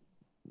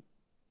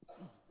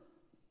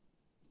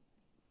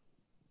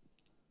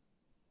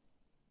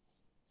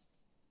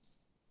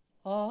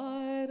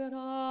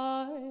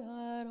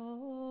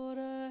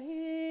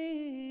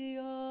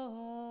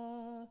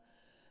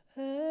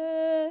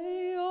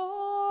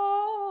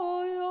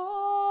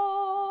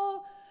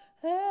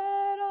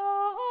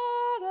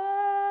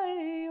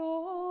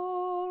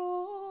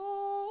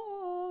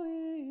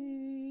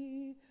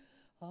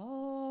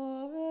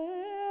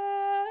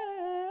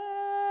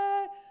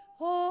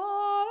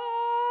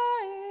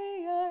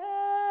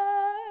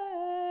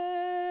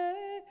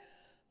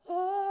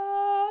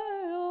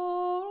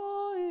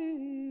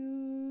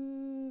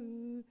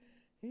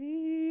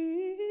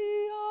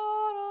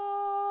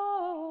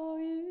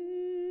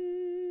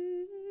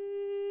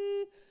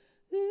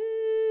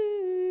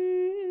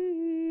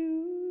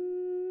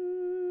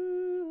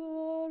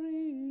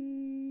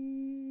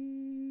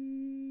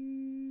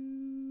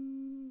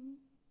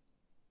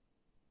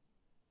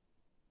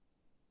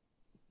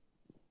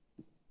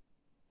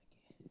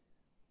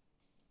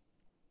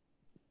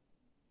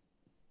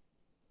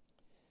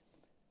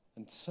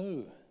 And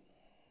so,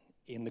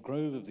 in the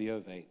Grove of the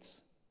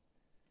Ovates,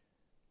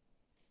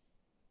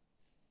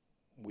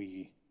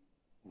 we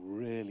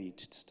really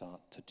start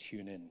to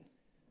tune in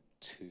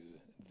to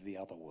the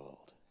other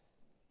world.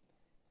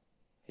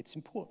 It's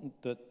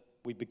important that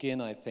we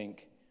begin, I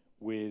think,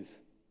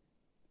 with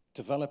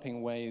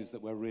developing ways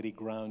that we're really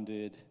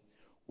grounded,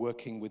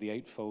 working with the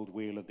eightfold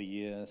wheel of the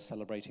year,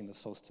 celebrating the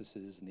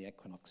solstices and the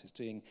equinoxes,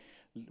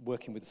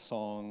 working with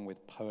song,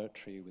 with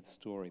poetry, with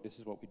story. This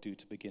is what we do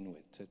to begin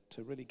with,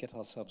 to really get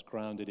ourselves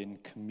grounded in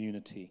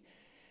community,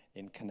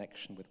 in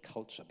connection with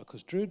culture.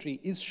 Because Druidry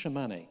is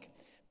shamanic,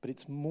 but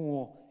it's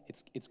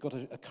got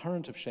a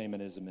current of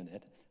shamanism in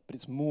it, but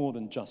it's more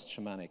than just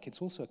shamanic.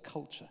 It's also a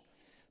culture.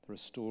 There are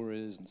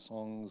stories and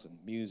songs and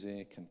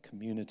music and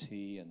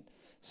community and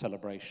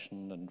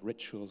celebration and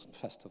rituals and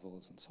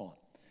festivals and so on.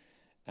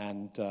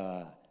 And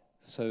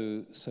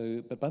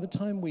but by the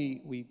time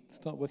we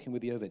start working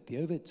with the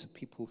Ovids are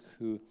people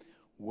who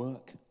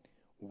work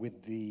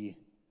with the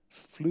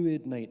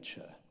fluid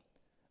nature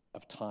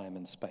of time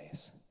and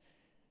space.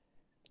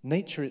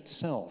 Nature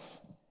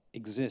itself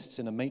exists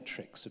in a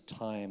matrix of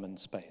time and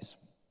space.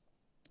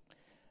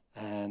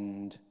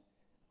 And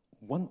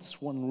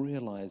once one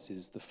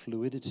realizes the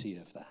fluidity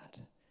of that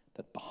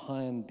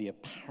behind the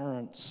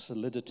apparent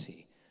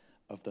solidity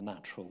of the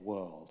natural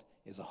world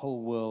is a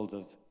whole world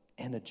of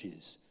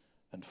energies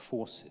and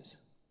forces,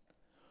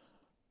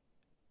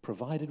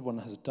 provided one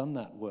has done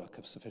that work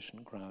of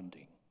sufficient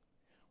grounding,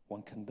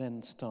 one can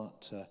then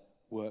start to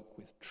work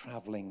with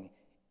traveling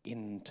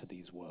into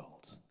these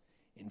worlds,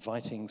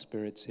 inviting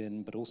spirits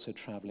in, but also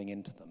traveling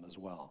into them as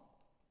well.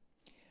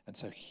 And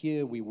so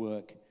here we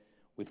work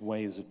with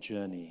ways of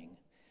journeying,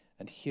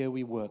 and here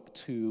we work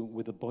too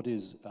with the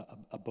bodies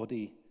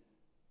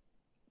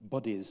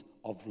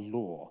of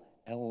law,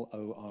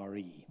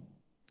 L-O-R-E.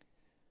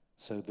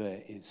 So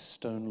there is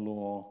stone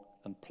law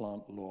and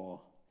plant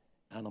law,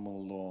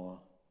 animal law,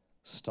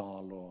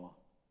 star law,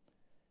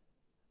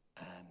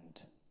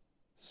 and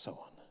so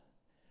on.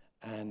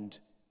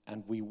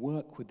 And we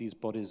work with these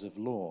bodies of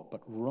law,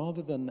 but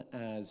rather than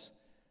as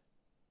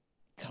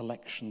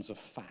collections of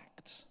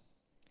facts.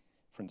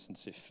 For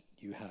instance, if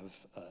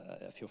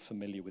you're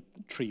familiar with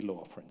tree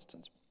law, for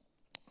instance,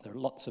 there are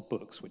lots of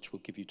books which will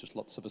give you just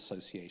lots of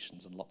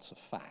associations and lots of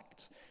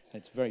facts. And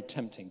it's very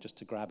tempting just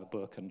to grab a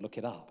book and look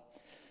it up.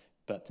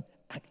 But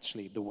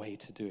actually, the way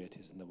to do it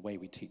is, and the way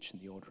we teach in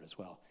the order as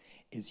well,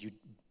 is you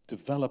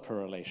develop a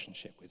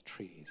relationship with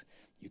trees.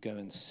 You go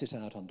and sit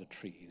out under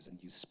trees, and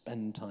you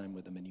spend time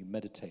with them, and you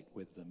meditate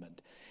with them,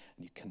 and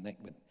you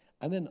connect with them.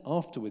 And then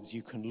afterwards,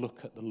 you can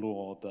look at the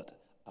law that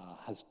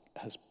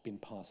has been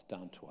passed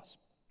down to us.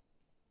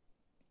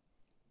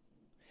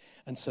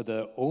 And so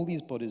there are all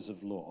these bodies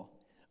of law,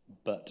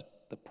 but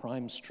the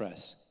prime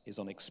stress is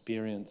on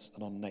experience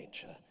and on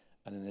nature.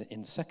 And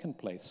in second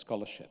place,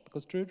 scholarship,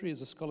 because Druidry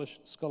is a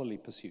scholarly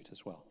pursuit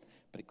as well.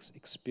 But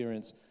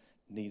experience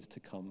needs to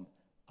come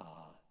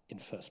in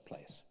first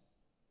place.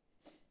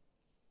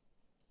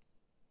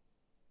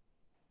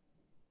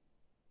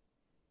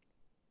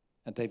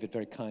 And David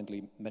very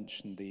kindly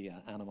mentioned the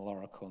animal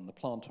oracle and the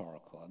plant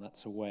oracle, and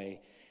that's a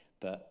way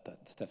that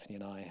Stephanie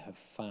and I have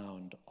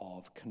found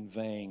of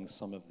conveying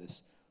some of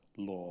this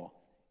law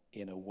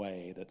in a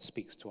way that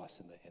speaks to us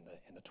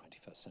in the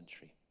 21st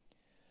century.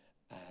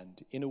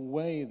 And in a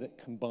way that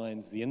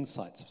combines the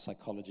insights of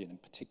psychology, and in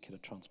particular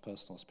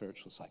transpersonal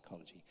spiritual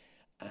psychology,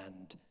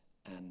 and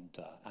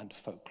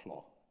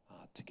folklore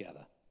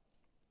together.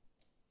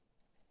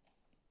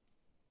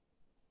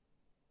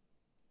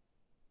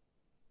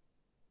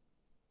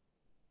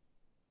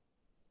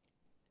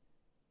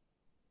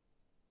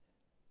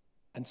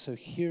 And so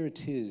here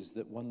it is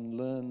that one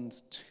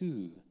learns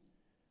too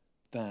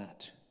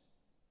that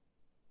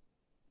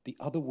the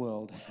other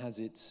world has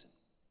its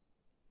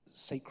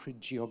sacred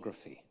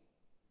geography,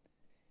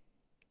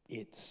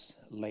 its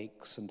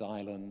lakes and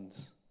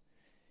islands,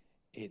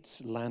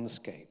 its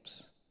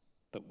landscapes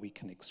that we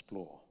can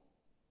explore.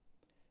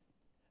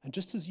 And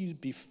just as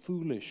you'd be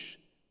foolish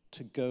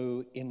to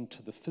go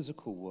into the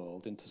physical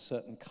world, into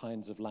certain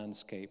kinds of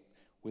landscape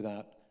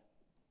without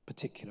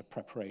particular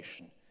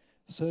preparation,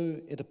 so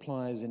it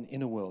applies in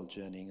inner world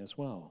journeying as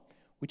well,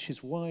 which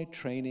is why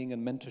training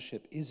and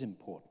mentorship is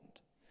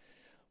important,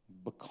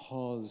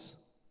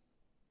 because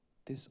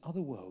this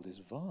other world is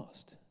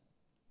vast.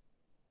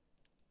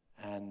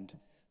 And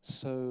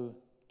so,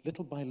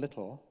 little by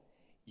little,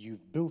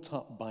 you've built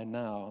up by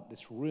now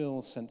this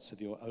real sense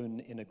of your own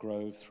inner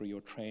grove through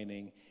your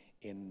training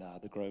in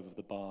the Grove of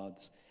the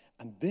Bards.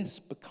 And this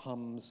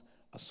becomes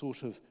a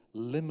sort of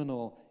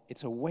liminal,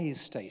 it's a way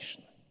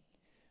station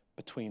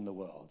between the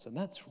worlds. And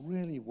that's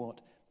really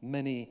what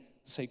many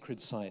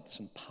sacred sites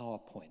and power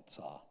points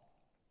are.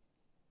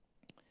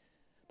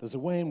 There's a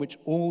way in which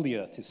all the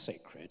earth is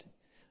sacred,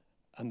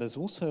 and there's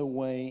also a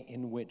way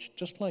in which,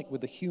 just like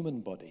with the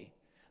human body,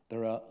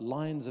 there are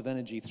lines of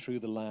energy through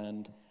the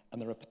land,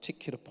 and there are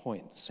particular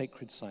points,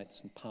 sacred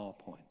sites and power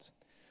points,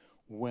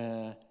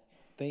 where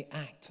they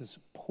act as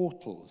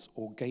portals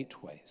or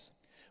gateways,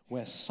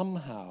 where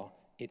somehow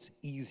it's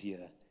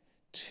easier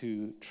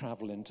to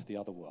travel into the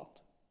other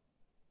world.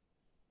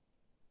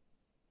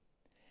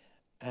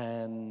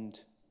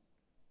 And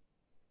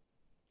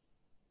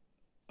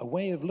a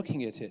way of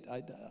looking at it,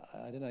 I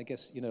don't know, I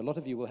guess, a lot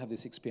of you will have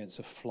this experience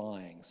of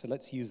flying. So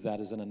let's use that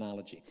as an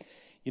analogy.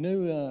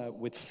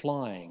 With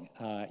flying,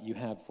 you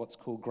have what's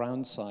called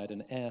ground side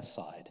and air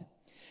side.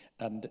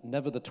 And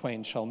never the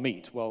twain shall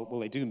meet. Well,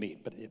 they do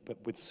meet,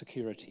 but with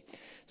security.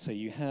 So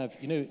you have,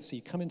 so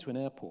you come into an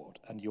airport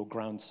and you're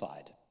ground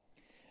side.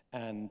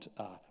 And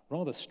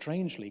rather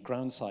strangely,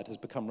 ground side has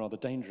become rather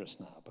dangerous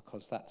now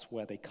because that's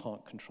where they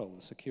can't control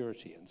the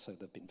security. And so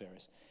there have been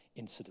various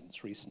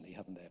incidents recently,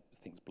 haven't there?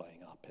 Things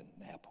blowing up in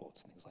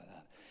airports and things like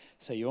that.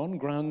 So you're on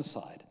ground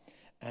side,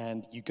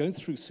 And you go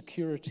through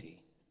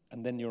security,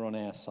 and then you're on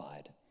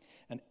airside.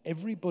 And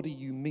everybody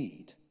you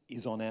meet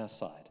is on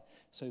airside.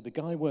 So the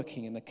guy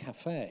working in the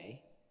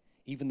cafe,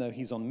 even though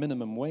he's on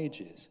minimum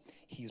wages,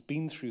 he's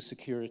been through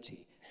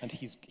security, and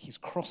he's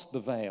crossed the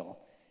veil,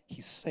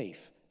 he's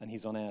safe, and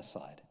he's on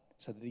airside.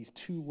 So these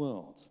two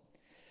worlds.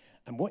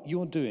 And what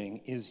you're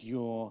doing is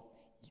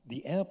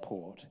the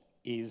airport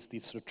is the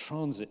sort of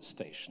transit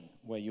station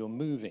where you're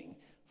moving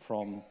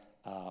from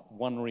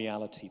one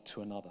reality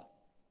to another.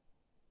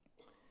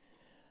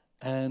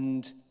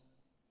 And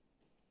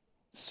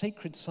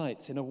sacred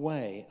sites, in a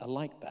way, are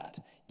like that.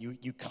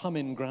 You come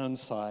in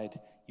groundside,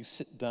 you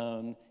sit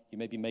down, you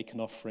maybe make an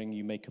offering,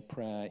 you make a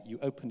prayer, you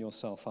open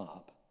yourself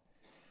up,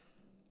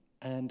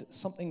 and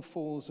something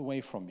falls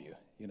away from you.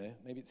 You know,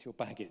 maybe it's your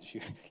baggage.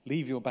 You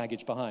leave your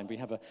baggage behind. We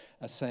have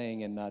a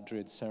saying in our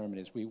Druid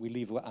ceremonies, we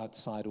leave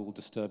outside all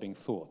disturbing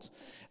thoughts.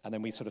 And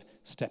then we sort of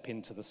step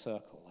into the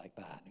circle like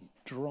that and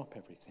drop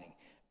everything.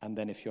 And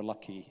then if you're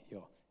lucky,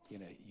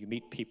 you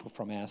meet people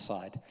from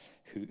airside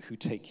who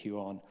take you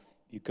on.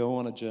 You go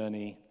on a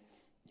journey,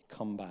 you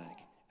come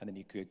back, and then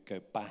you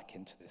go back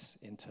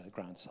into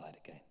groundside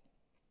again.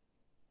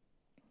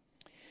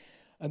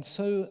 And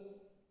so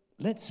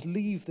let's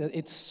leave that.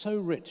 It's so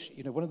rich.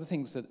 You know, one of the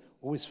things that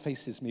always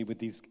faces me with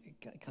these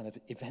kind of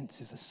events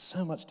is there's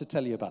so much to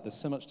tell you about, there's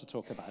so much to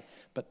talk about,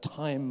 but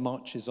time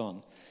marches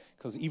on.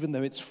 Because even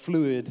though it's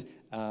fluid,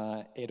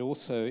 it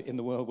also, in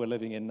the world we're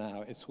living in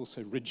now, it's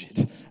also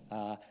rigid.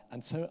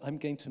 And so I'm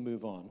going to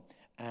move on,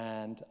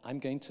 and I'm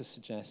going to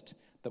suggest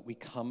that we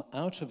come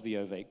out of the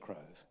ovate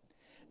grove.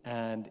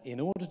 And in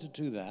order to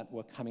do that,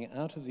 we're coming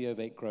out of the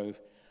ovate grove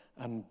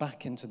and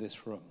back into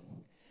this room.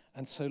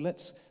 And so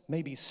let's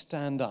maybe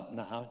stand up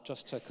now,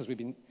 just because we've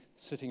been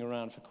sitting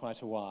around for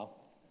quite a while.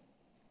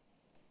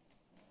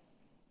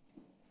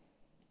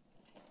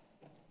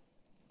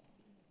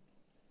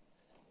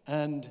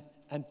 And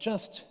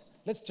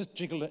let's just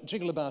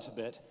jiggle about a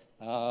bit.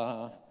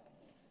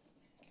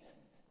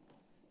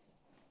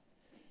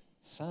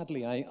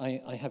 Sadly,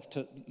 I have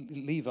to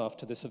leave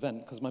after this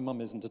event because my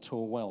mum isn't at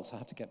all well, so I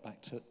have to get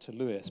back to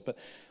Lewis. But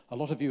a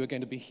lot of you are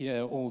going to be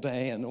here all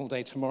day and all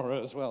day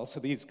tomorrow as well, so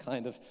these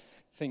kind of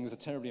things are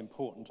terribly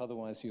important.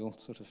 Otherwise, you'll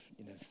sort of,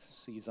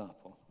 seize up,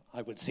 or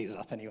I would seize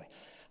up anyway.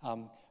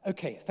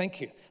 Okay,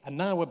 thank you. And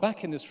now we're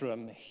back in this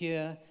room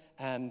here,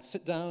 and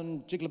sit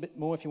down, jiggle a bit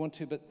more if you want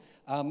to, but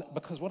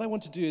because what I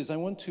want to do is I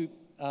want to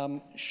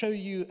show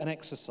you an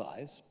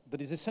exercise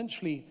that is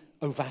essentially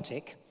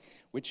ovatic,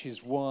 which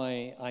is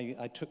why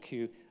I took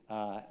you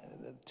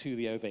to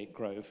the ovate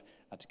grove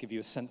to give you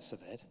a sense of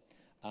it.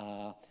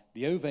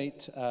 The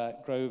ovate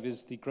grove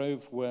is the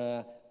grove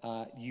where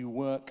you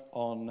work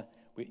on,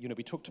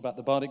 we talked about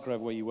the bardic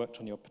grove where you worked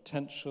on your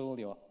potential,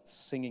 your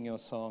singing your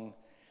song.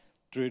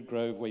 Druid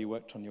grove where you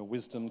worked on your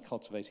wisdom,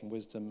 cultivating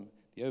wisdom.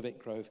 The ovate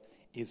grove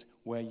is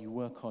where you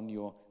work on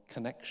your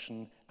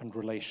connection and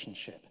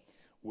relationship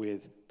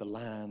with the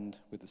land,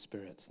 with the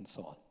spirits, and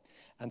so on.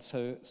 And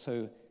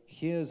so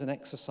here's an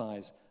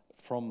exercise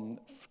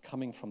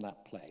coming from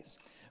that place.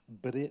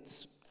 But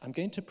I'm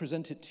going to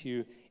present it to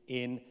you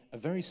in a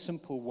very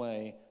simple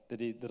way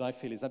that I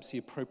feel is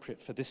absolutely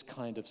appropriate for this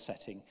kind of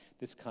setting,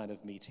 this kind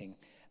of meeting,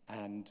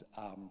 and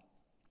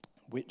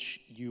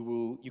which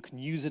you can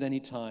use at any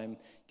time, you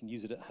can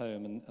use it at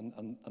home,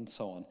 and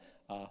so on.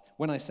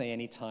 When I say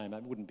any time,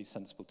 it wouldn't be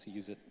sensible to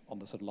use it on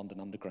the sort of London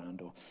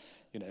Underground, or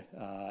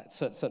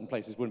certain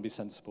places wouldn't be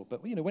sensible.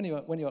 But when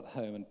you're at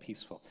home and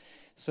peaceful,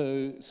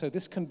 so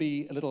this can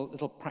be a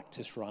little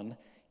practice run.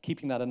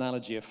 Keeping that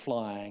analogy of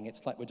flying,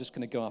 it's like we're just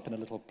going to go up in a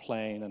little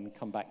plane and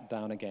come back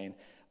down again.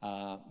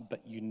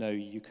 But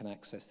you can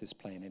access this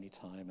plane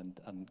anytime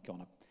and go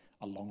on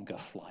a longer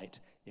flight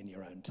in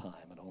your own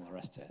time and all the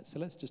rest of it. So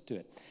let's just do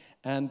it.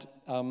 And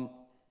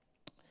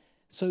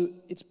so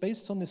it's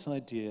based on this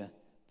idea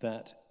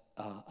that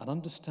an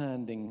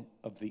understanding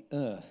of the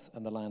earth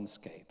and the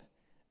landscape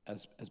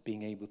as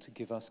being able to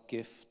give us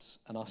gifts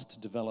and us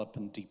to develop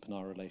and deepen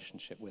our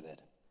relationship with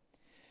it.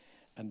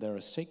 And there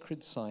are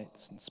sacred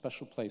sites and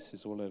special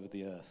places all over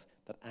the earth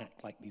that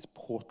act like these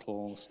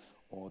portals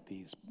or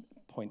these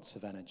points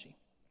of energy.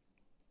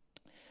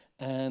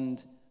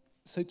 And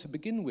so to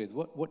begin with,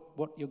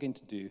 what you're going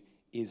to do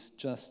is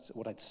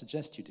what I'd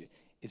suggest you do,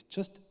 is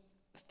just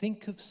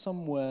think of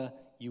somewhere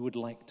you would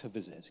like to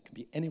visit. It can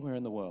be anywhere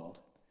in the world,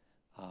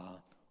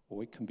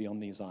 or it can be on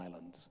these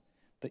islands,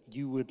 that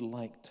you would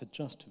like to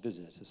just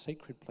visit, a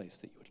sacred place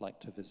that you would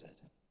like to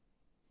visit.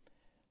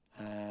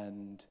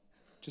 And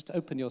just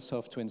open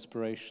yourself to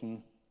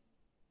inspiration.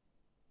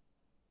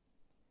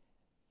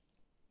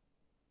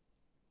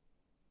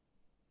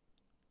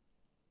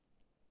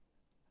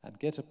 And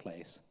get a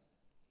place.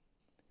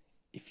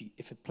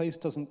 If a place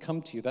doesn't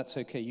come to you, that's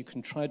okay. You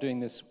can try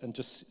doing this and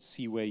just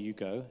see where you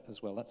go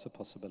as well. That's a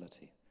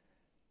possibility.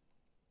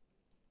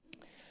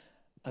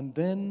 And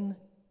then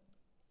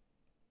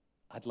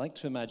I'd like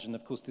to imagine,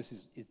 of course, this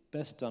is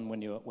best done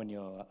when you're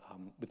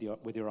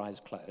with your eyes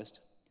closed.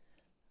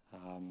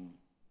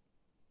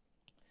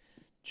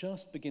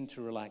 Just begin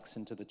to relax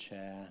into the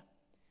chair.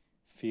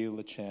 Feel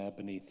the chair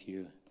beneath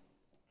you.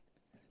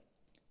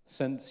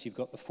 Sense you've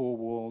got the four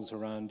walls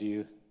around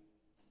you,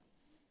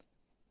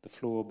 the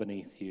floor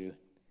beneath you,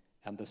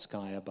 and the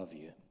sky above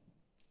you.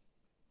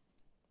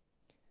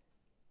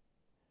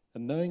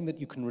 And knowing that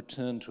you can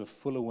return to a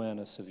full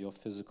awareness of your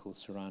physical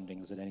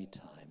surroundings at any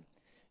time,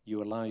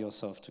 you allow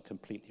yourself to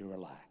completely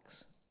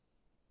relax.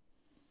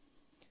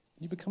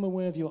 You become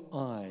aware of your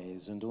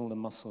eyes and all the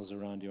muscles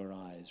around your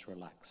eyes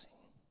relaxing.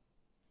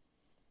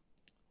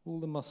 All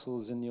the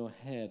muscles in your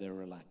head are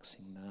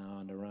relaxing now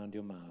and around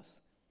your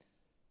mouth,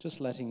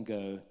 just letting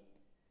go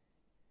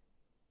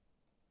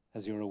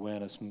as your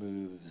awareness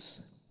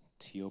moves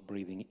to your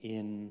breathing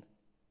in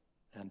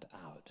and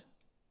out.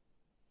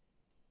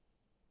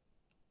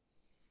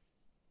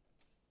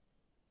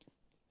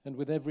 And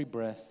with every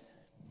breath,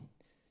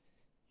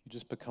 you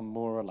just become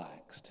more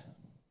relaxed.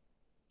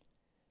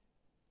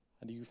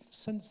 And you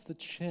sense the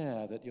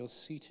chair that you're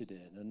seated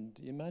in, and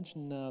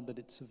imagine now that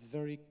it's a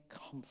very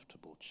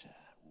comfortable chair,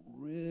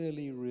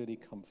 really, really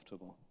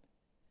comfortable.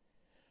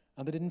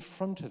 And that in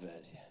front of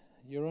it,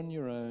 you're on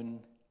your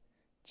own,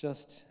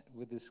 just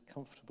with this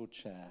comfortable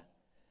chair,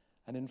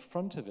 and in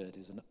front of it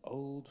is an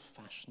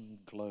old-fashioned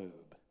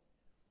globe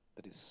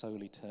that is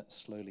slowly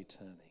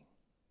turning.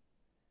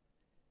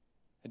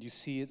 And you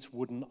see its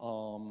wooden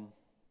arm,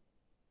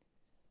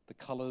 the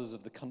colors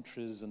of the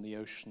countries and the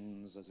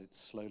oceans as it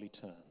slowly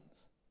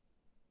turns.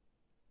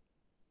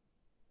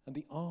 And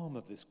the arm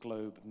of this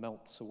globe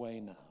melts away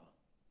now.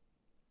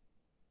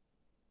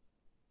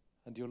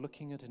 And you're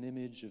looking at an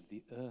image of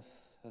the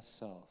Earth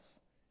herself,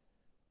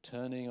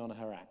 turning on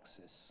her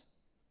axis,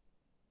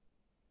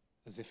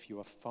 as if you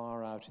are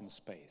far out in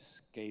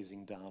space,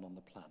 gazing down on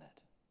the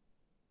planet.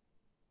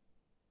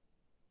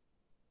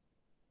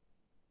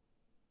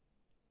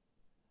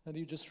 And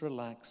you just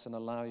relax and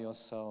allow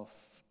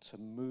yourself to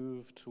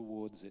move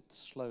towards it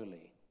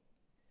slowly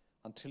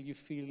until you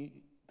feel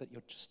that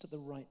you're just at the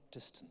right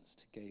distance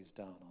to gaze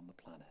down on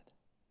the planet.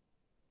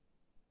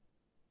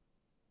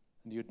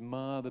 And you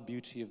admire the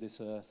beauty of this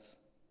earth.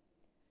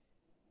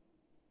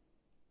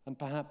 And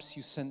perhaps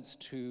you sense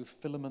too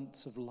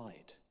filaments of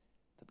light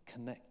that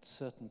connect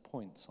certain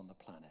points on the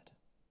planet.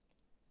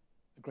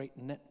 A great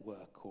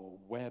network or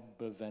web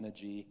of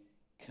energy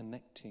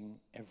connecting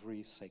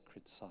every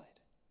sacred site.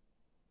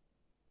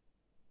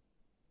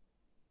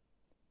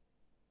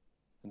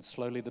 And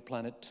slowly the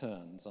planet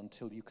turns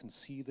until you can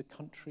see the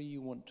country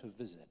you want to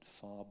visit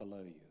far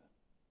below you.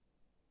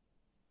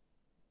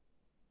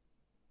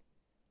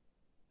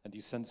 And you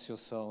sense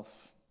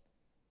yourself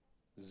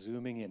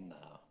zooming in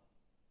now,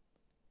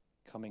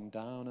 coming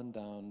down and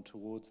down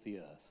towards the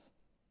earth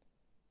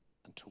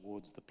and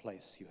towards the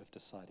place you have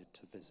decided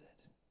to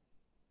visit.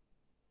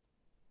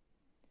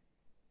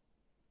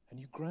 And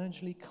you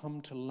gradually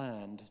come to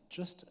land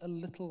just a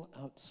little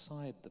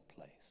outside the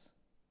place.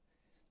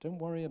 Don't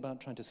worry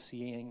about trying to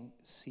see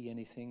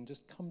anything.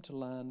 Just come to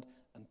land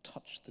and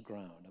touch the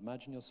ground.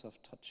 Imagine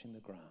yourself touching the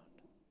ground.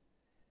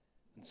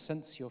 And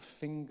sense your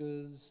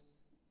fingers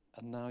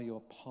and now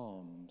your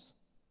palms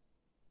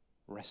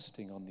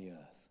resting on the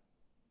earth.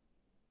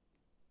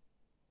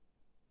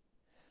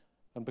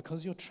 And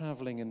because you're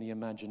traveling in the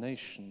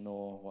imagination,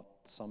 or what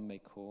some may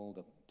call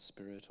the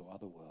spirit or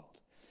other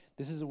world,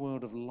 this is a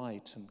world of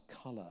light and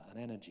color and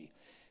energy.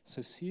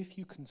 So see if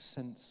you can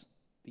sense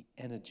the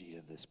energy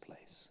of this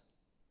place.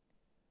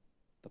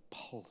 The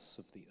pulse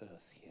of the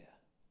earth here.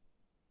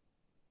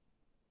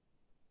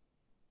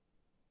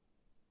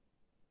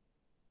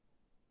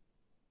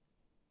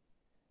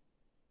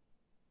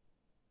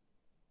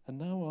 And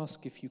now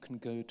ask if you can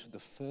go to the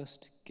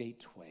first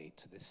gateway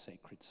to this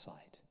sacred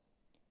site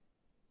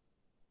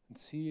and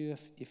see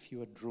if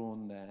you are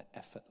drawn there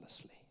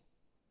effortlessly.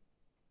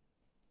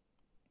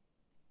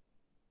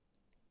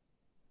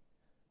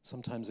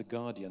 Sometimes a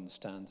guardian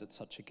stands at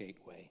such a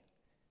gateway,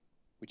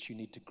 which you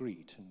need to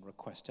greet and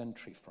request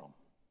entry from.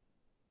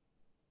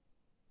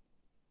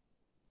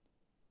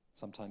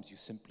 Sometimes you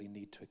simply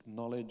need to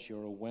acknowledge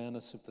your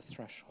awareness of the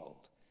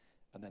threshold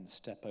and then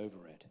step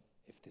over it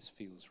if this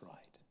feels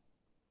right.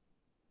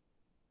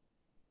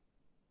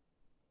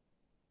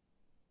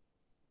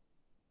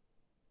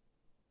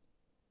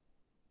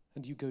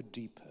 And you go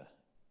deeper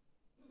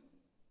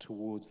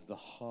towards the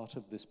heart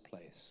of this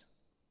place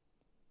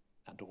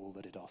and all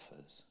that it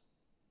offers.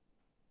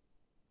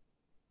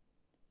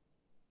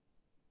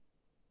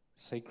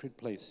 Sacred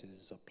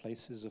places are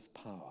places of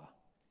power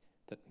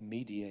that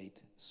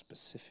mediate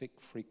specific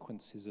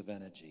frequencies of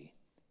energy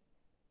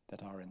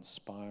that are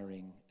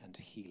inspiring and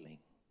healing.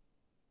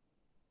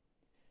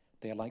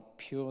 They are like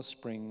pure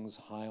springs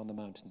high on the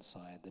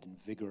mountainside that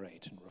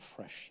invigorate and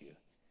refresh you.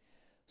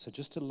 So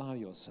just allow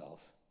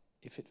yourself,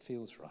 if it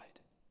feels right,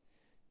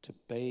 to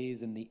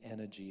bathe in the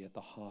energy at the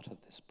heart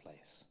of this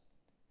place,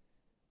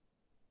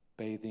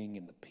 bathing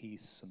in the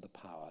peace and the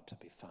power to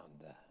be found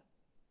there.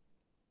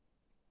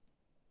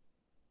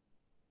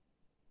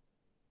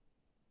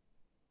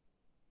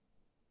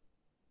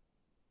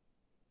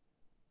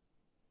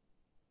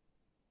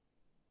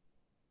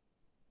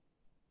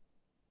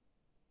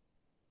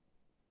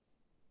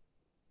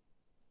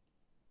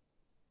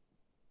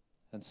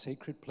 And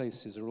sacred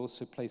places are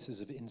also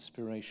places of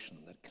inspiration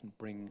that can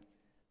bring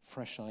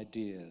fresh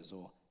ideas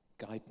or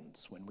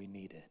guidance when we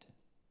need it.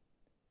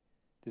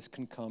 This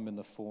can come in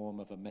the form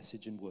of a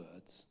message in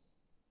words,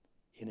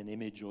 in an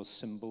image or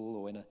symbol,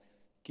 or in a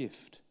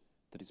gift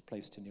that is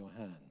placed in your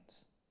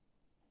hands.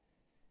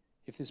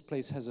 If this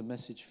place has a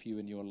message for you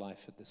in your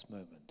life at this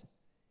moment,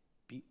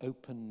 be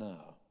open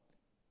now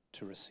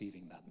to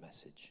receiving that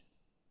message.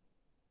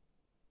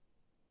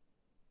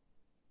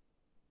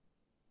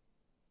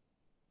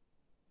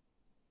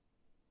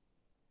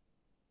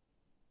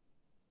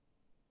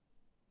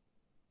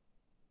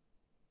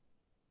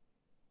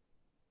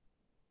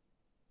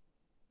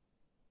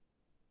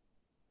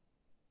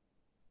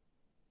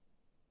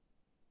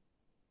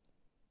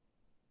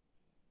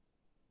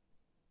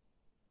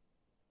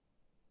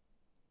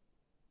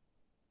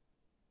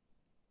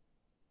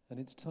 And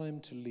it's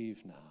time to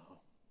leave now,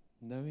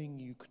 knowing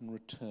you can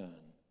return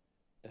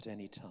at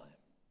any time.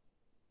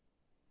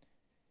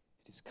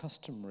 It is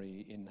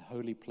customary in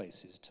holy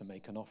places to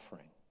make an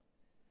offering,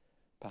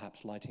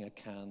 perhaps lighting a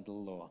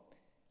candle or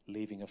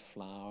leaving a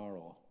flower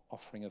or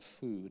offering of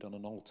food on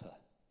an altar.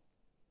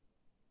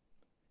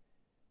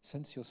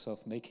 Sense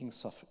yourself making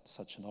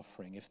such an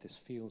offering if this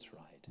feels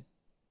right.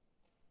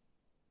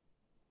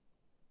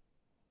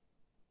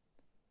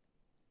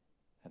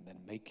 And then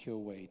make your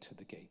way to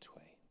the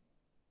gateway.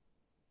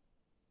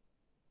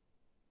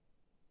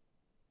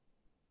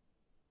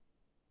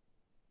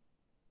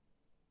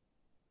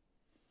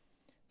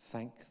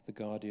 Thank the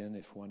guardian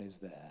if one is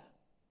there.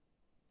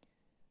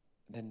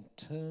 Then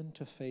turn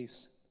to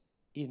face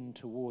in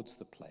towards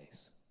the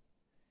place.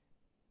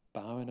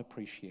 Bow in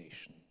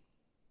appreciation.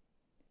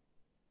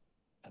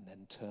 And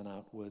then turn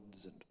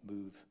outwards and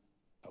move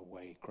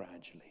away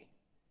gradually.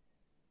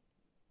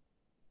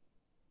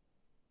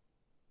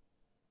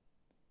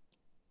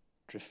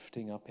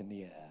 Drifting up in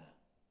the air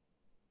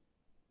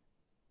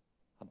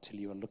until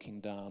you are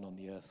looking down on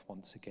the earth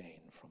once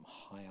again from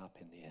high up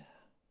in the air.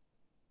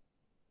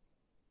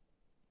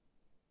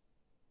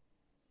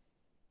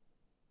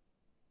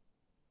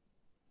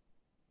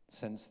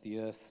 Sense the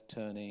earth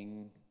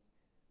turning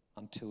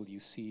until you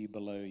see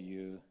below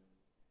you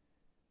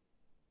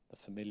the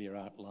familiar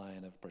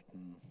outline of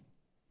Britain,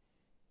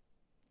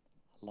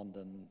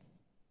 London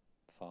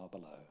far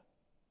below.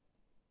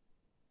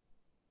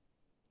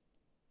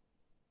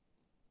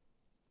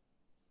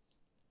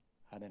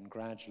 And then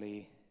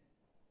gradually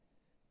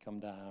come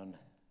down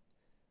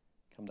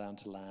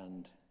to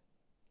land.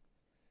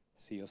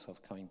 See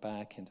yourself coming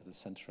back into the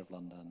center of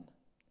London,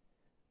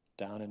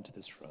 down into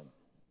this room.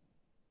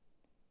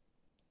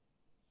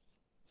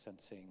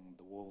 Sensing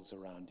the walls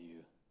around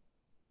you,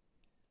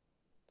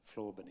 the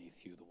floor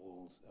beneath you, the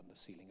walls and the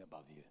ceiling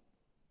above you.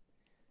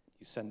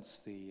 You sense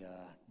the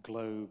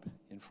globe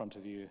in front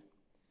of you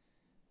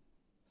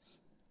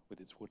with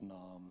its wooden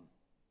arm,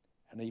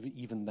 and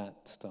even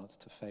that starts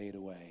to fade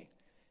away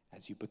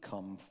as you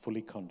become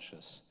fully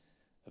conscious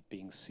of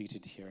being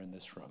seated here in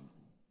this room,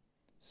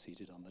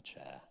 seated on the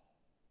chair.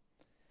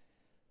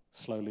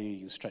 Slowly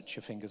you stretch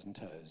your fingers and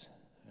toes,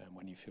 and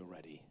when you feel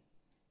ready,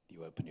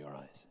 you open your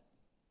eyes.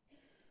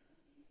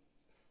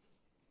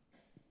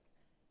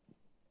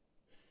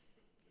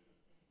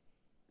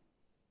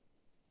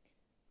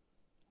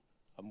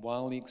 And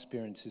while the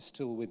experience is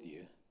still with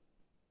you,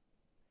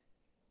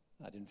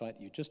 I'd invite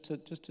you just to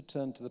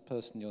turn to the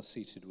person you're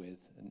seated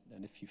with,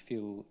 and if you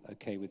feel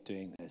okay with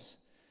doing this,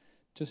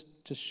 just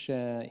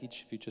share,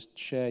 each of you just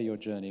share your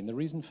journey. And the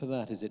reason for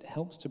that is it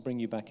helps to bring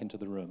you back into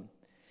the room,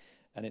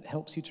 and it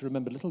helps you to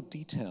remember little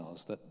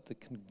details that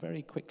can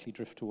very quickly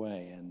drift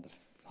away, and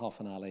half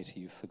an hour later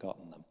you've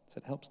forgotten them. So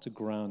it helps to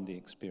ground the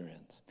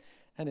experience,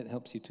 and it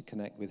helps you to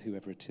connect with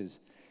whoever it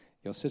is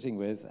you're sitting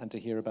with and to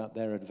hear about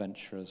their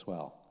adventure as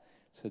well.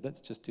 So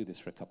let's just do this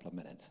for a couple of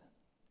minutes.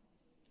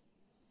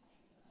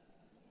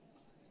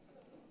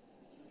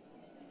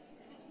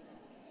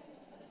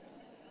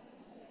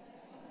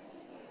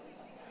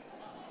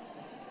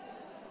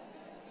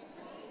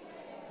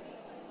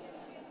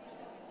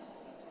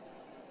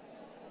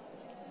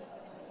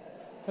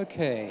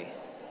 Okay.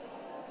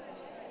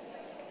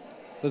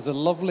 There's a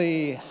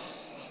lovely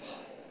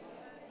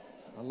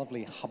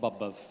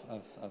hubbub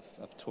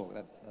of talk.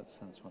 That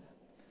sounds wonderful.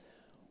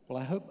 Well,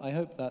 I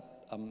hope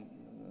that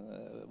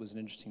it was an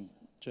interesting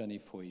journey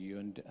for you,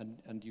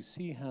 and you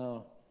see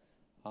how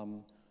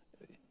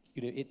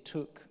it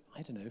took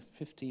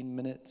 15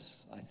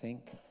 minutes, I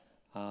think.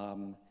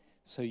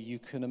 So you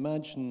can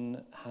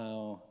imagine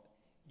how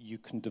you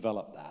can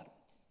develop that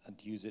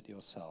and use it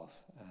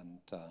yourself. And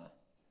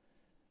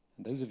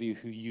those of you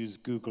who use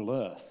Google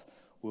Earth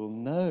will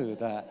know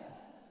that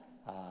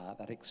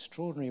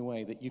extraordinary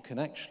way that you can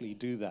actually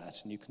do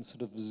that, and you can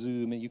sort of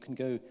zoom, and you can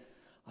go.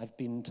 I've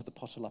been to the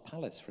Potala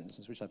Palace, for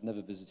instance, which I've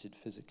never visited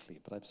physically,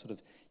 but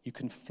you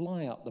can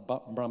fly up the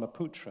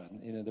Brahmaputra,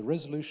 and the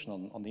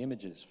resolution on the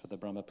images for the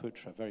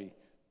Brahmaputra are very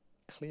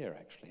clear,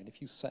 actually. And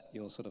if you set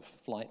your sort of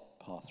flight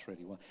path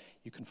really well,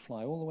 you can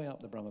fly all the way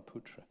up the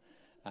Brahmaputra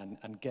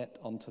and get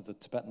onto the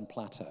Tibetan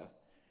plateau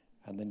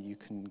and then you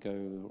can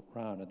go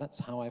round. And that's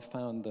how I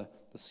found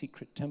the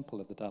secret temple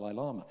of the Dalai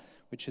Lama,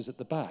 which is at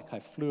the back. I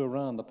flew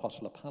around the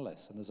Potala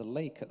Palace, and there's a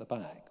lake at the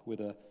back with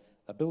a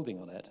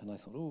building on it, and I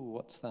thought, oh,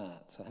 what's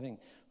that? So having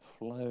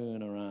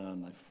flown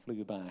around, I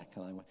flew back,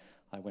 and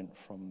I went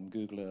from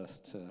Google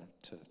Earth to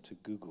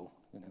Google,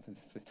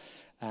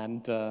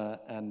 and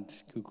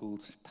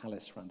Googled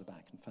palace around the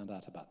back, and found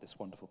out about this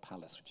wonderful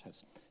palace which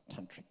has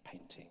tantric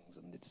paintings,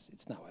 and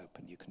it's now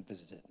open. You can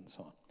visit it, and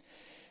so on.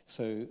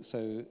 So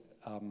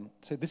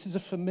this is a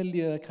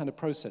familiar kind of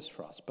process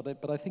for us,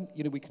 but I think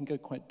we can go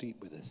quite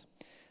deep with this,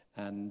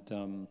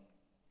 and.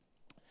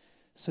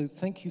 So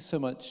thank you so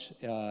much.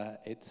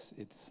 It's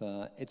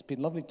been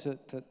lovely to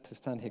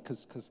stand here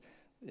because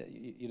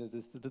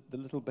there's the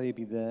little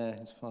baby there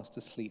who's fast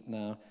asleep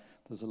now.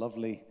 There's a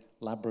lovely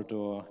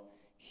Labrador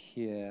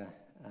here,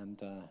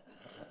 and a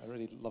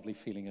really lovely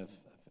feeling of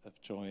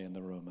joy in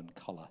the room and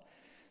colour.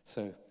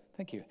 So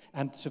thank you.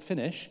 And to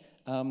finish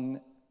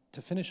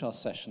our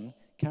session,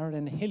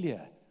 Carolyn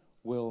Hillier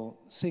will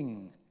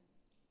sing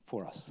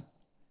for us.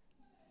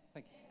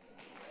 Thank you.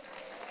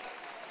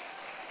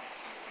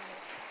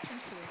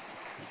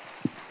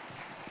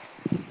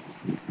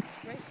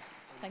 Great.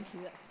 Thank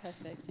you. That's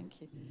perfect.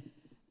 Thank you.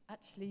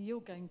 Actually,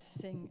 you're going to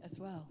sing as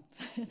well.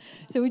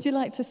 So would you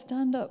like to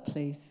stand up,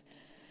 please?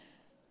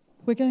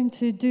 We're going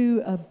to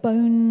do a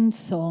bone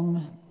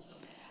song,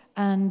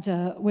 and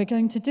we're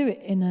going to do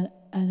it in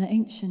an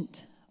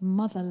ancient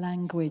mother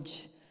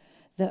language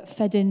that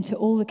fed into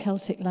all the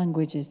Celtic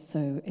languages.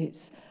 So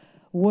it's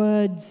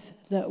words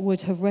that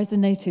would have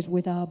resonated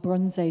with our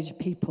Bronze Age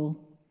people.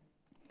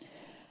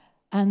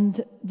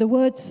 And the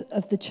words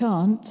of the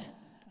chant,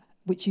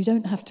 which you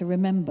don't have to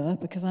remember,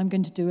 because I'm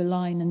going to do a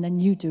line and then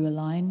you do a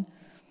line.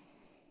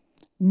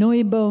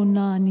 Noibo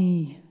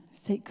Nani,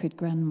 sacred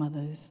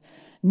grandmothers.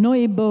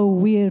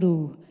 Noibo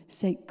Wiru,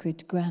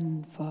 sacred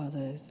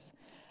grandfathers.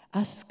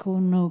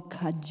 Asko no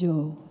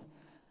Kajo,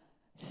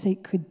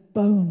 sacred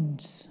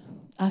bones.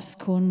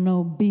 Asko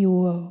no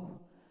Biwo,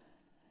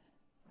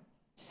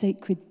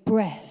 sacred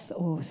breath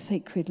or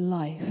sacred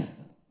life.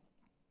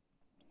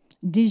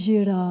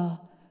 Dijira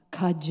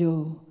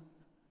Kajo,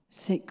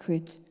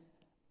 sacred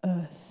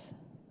earth.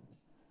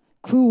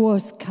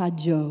 Kruos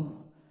Kajo,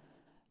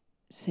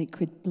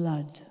 sacred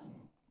blood.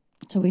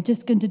 So we're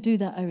just going to do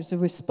that as a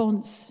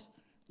response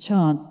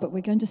chant, but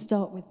we're going to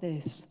start with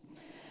this.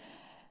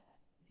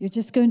 You're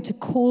just going to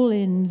call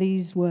in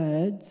these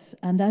words,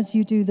 and as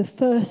you do the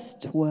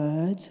first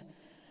word,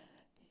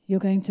 you're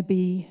going to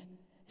be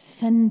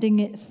sending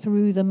it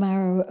through the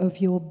marrow of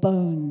your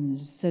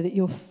bones so that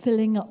you're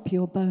filling up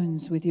your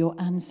bones with your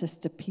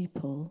ancestor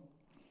people.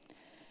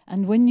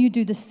 And when you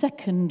do the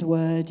second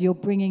word, you're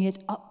bringing it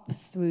up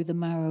through the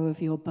marrow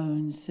of your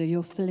bones, so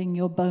you're filling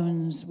your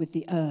bones with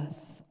the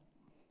earth.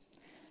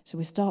 So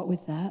we start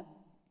with that,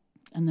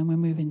 and then we'll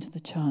move into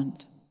the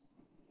chant.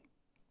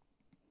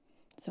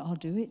 So I'll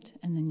do it,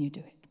 and then you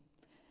do it.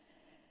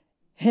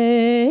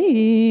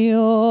 Hey,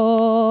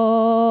 oh.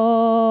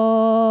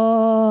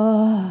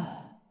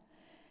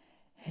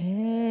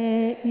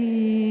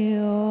 Hey,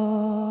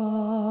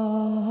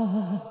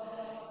 oh.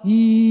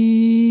 Ima.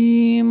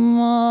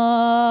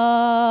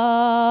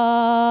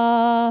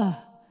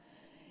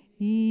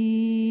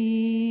 Ima.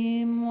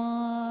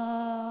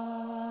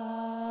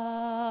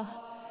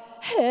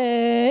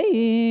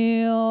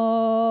 Hey, oh.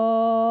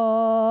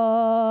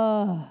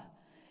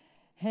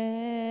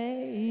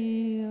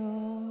 Hey,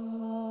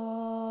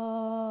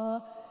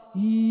 oh.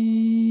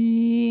 Ima.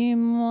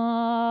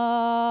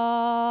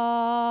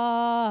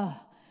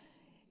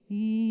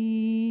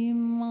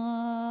 Ima.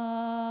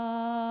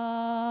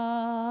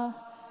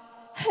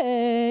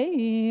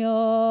 Hey, oh.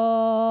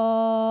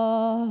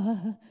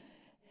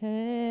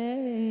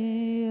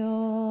 Hey,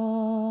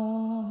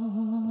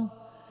 oh.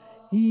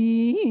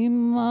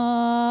 Ima.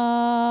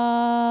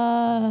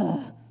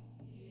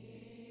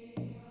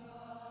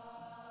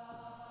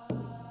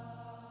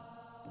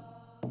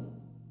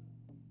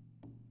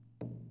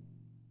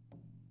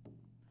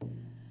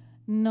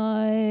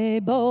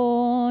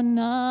 Noibo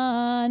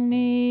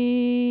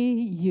Nani,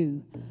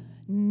 you.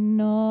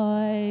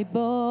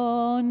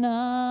 Noibo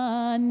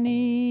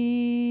Nani.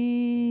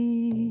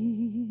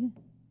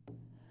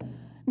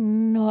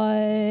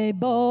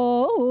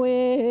 Noibo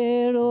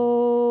Ero.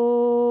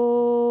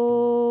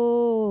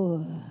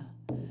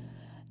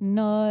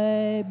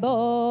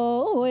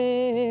 Noibo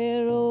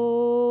Ero.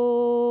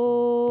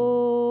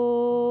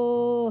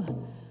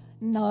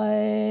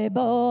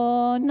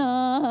 Noibo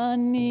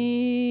Nani.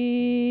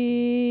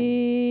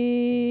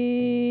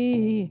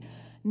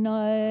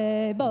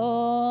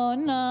 Noibo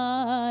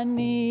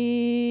Nani.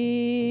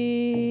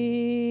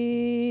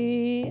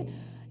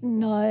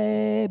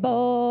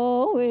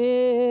 Noibo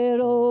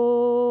Ero.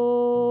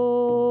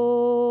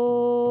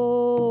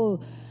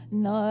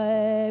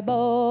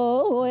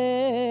 Noibo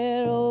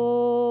Ero.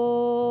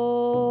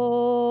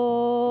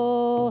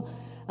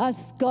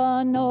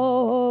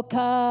 Askono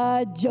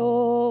Kajo.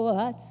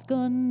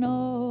 Askono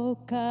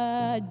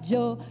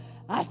Kajo.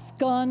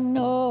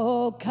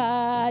 Askono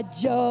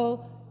Kajo.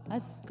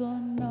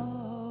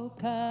 Askono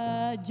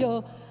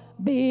kajo,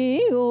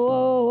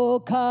 biwo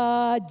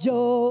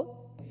kajo,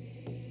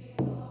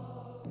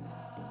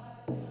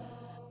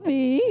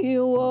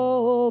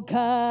 biwo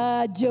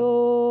kajo,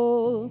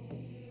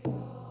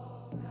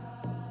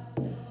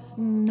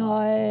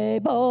 noi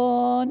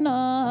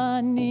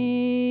bonani,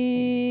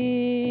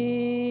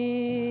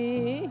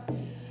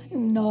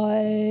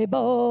 noi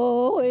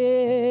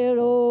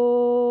boero,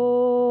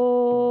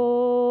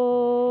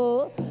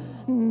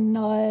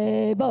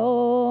 noi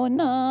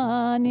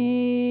bonani,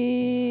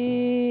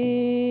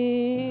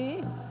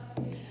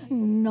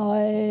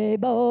 noi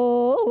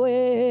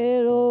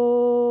boero,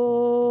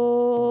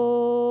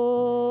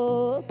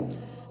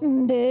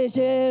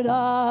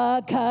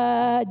 dejera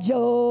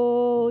kajo,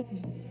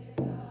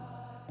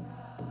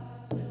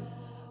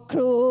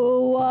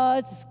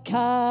 Kruas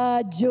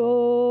kajo,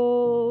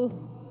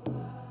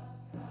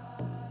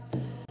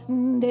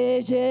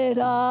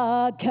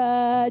 dejera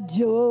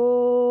kajo,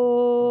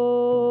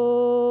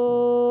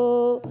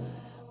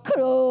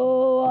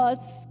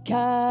 Kruas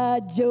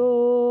kajo,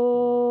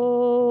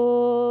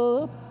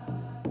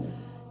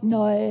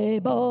 noi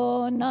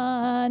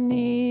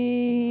bonani,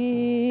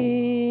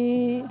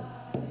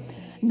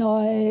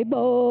 noi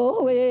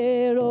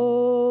boero,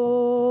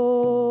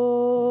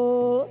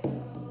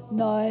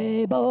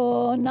 noi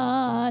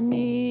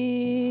bonani,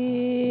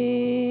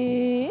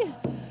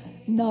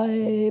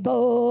 noi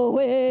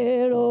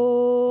boero,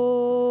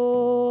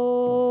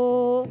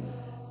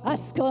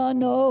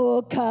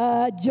 ascono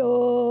kajo,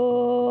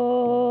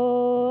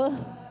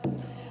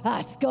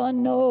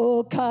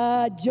 ascono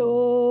kajo,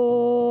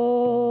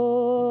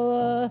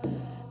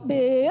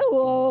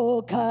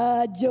 biwo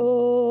kajo,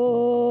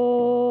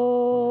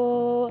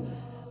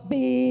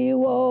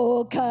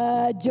 biwo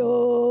kajo,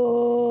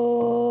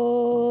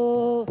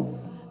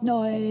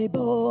 noi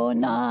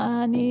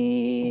bonani,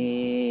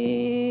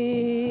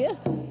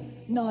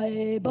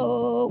 noi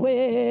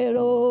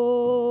boero,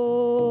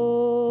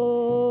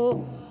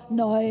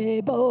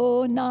 noi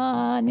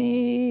bonani,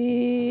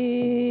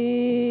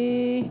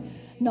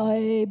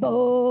 noi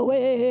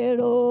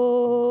boero,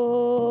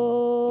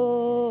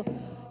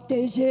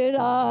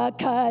 dejera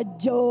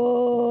kajo,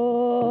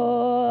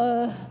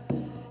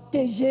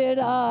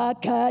 dejera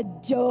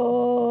kajo,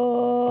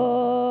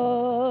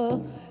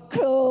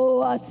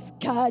 Croas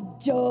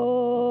kajo,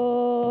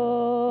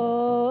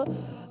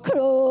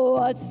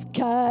 Croas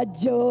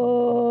kajo,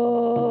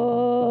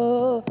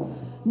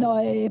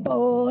 noi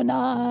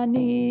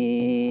bonani,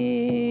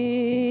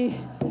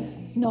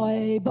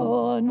 noi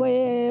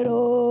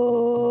bonwero,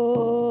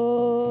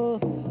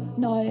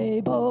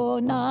 noi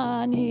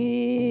bonani,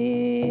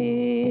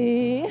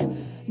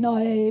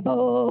 noi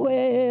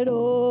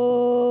boero,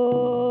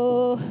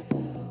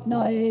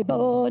 noi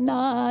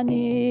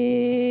bonani,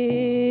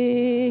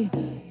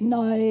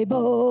 noi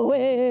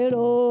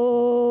boero,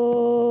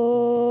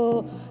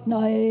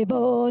 noi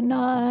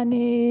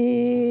bonani,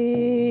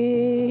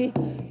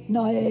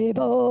 noi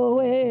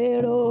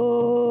boero,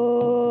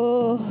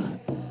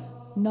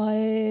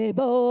 noi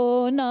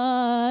bonani,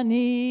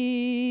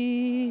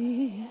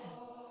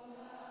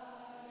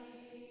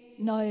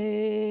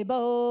 noi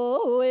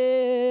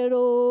boero,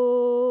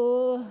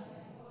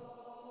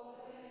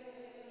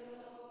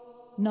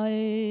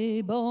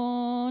 noi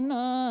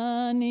bonani,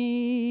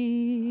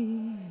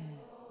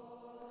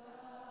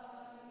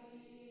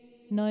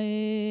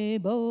 noi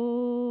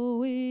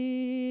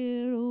boero.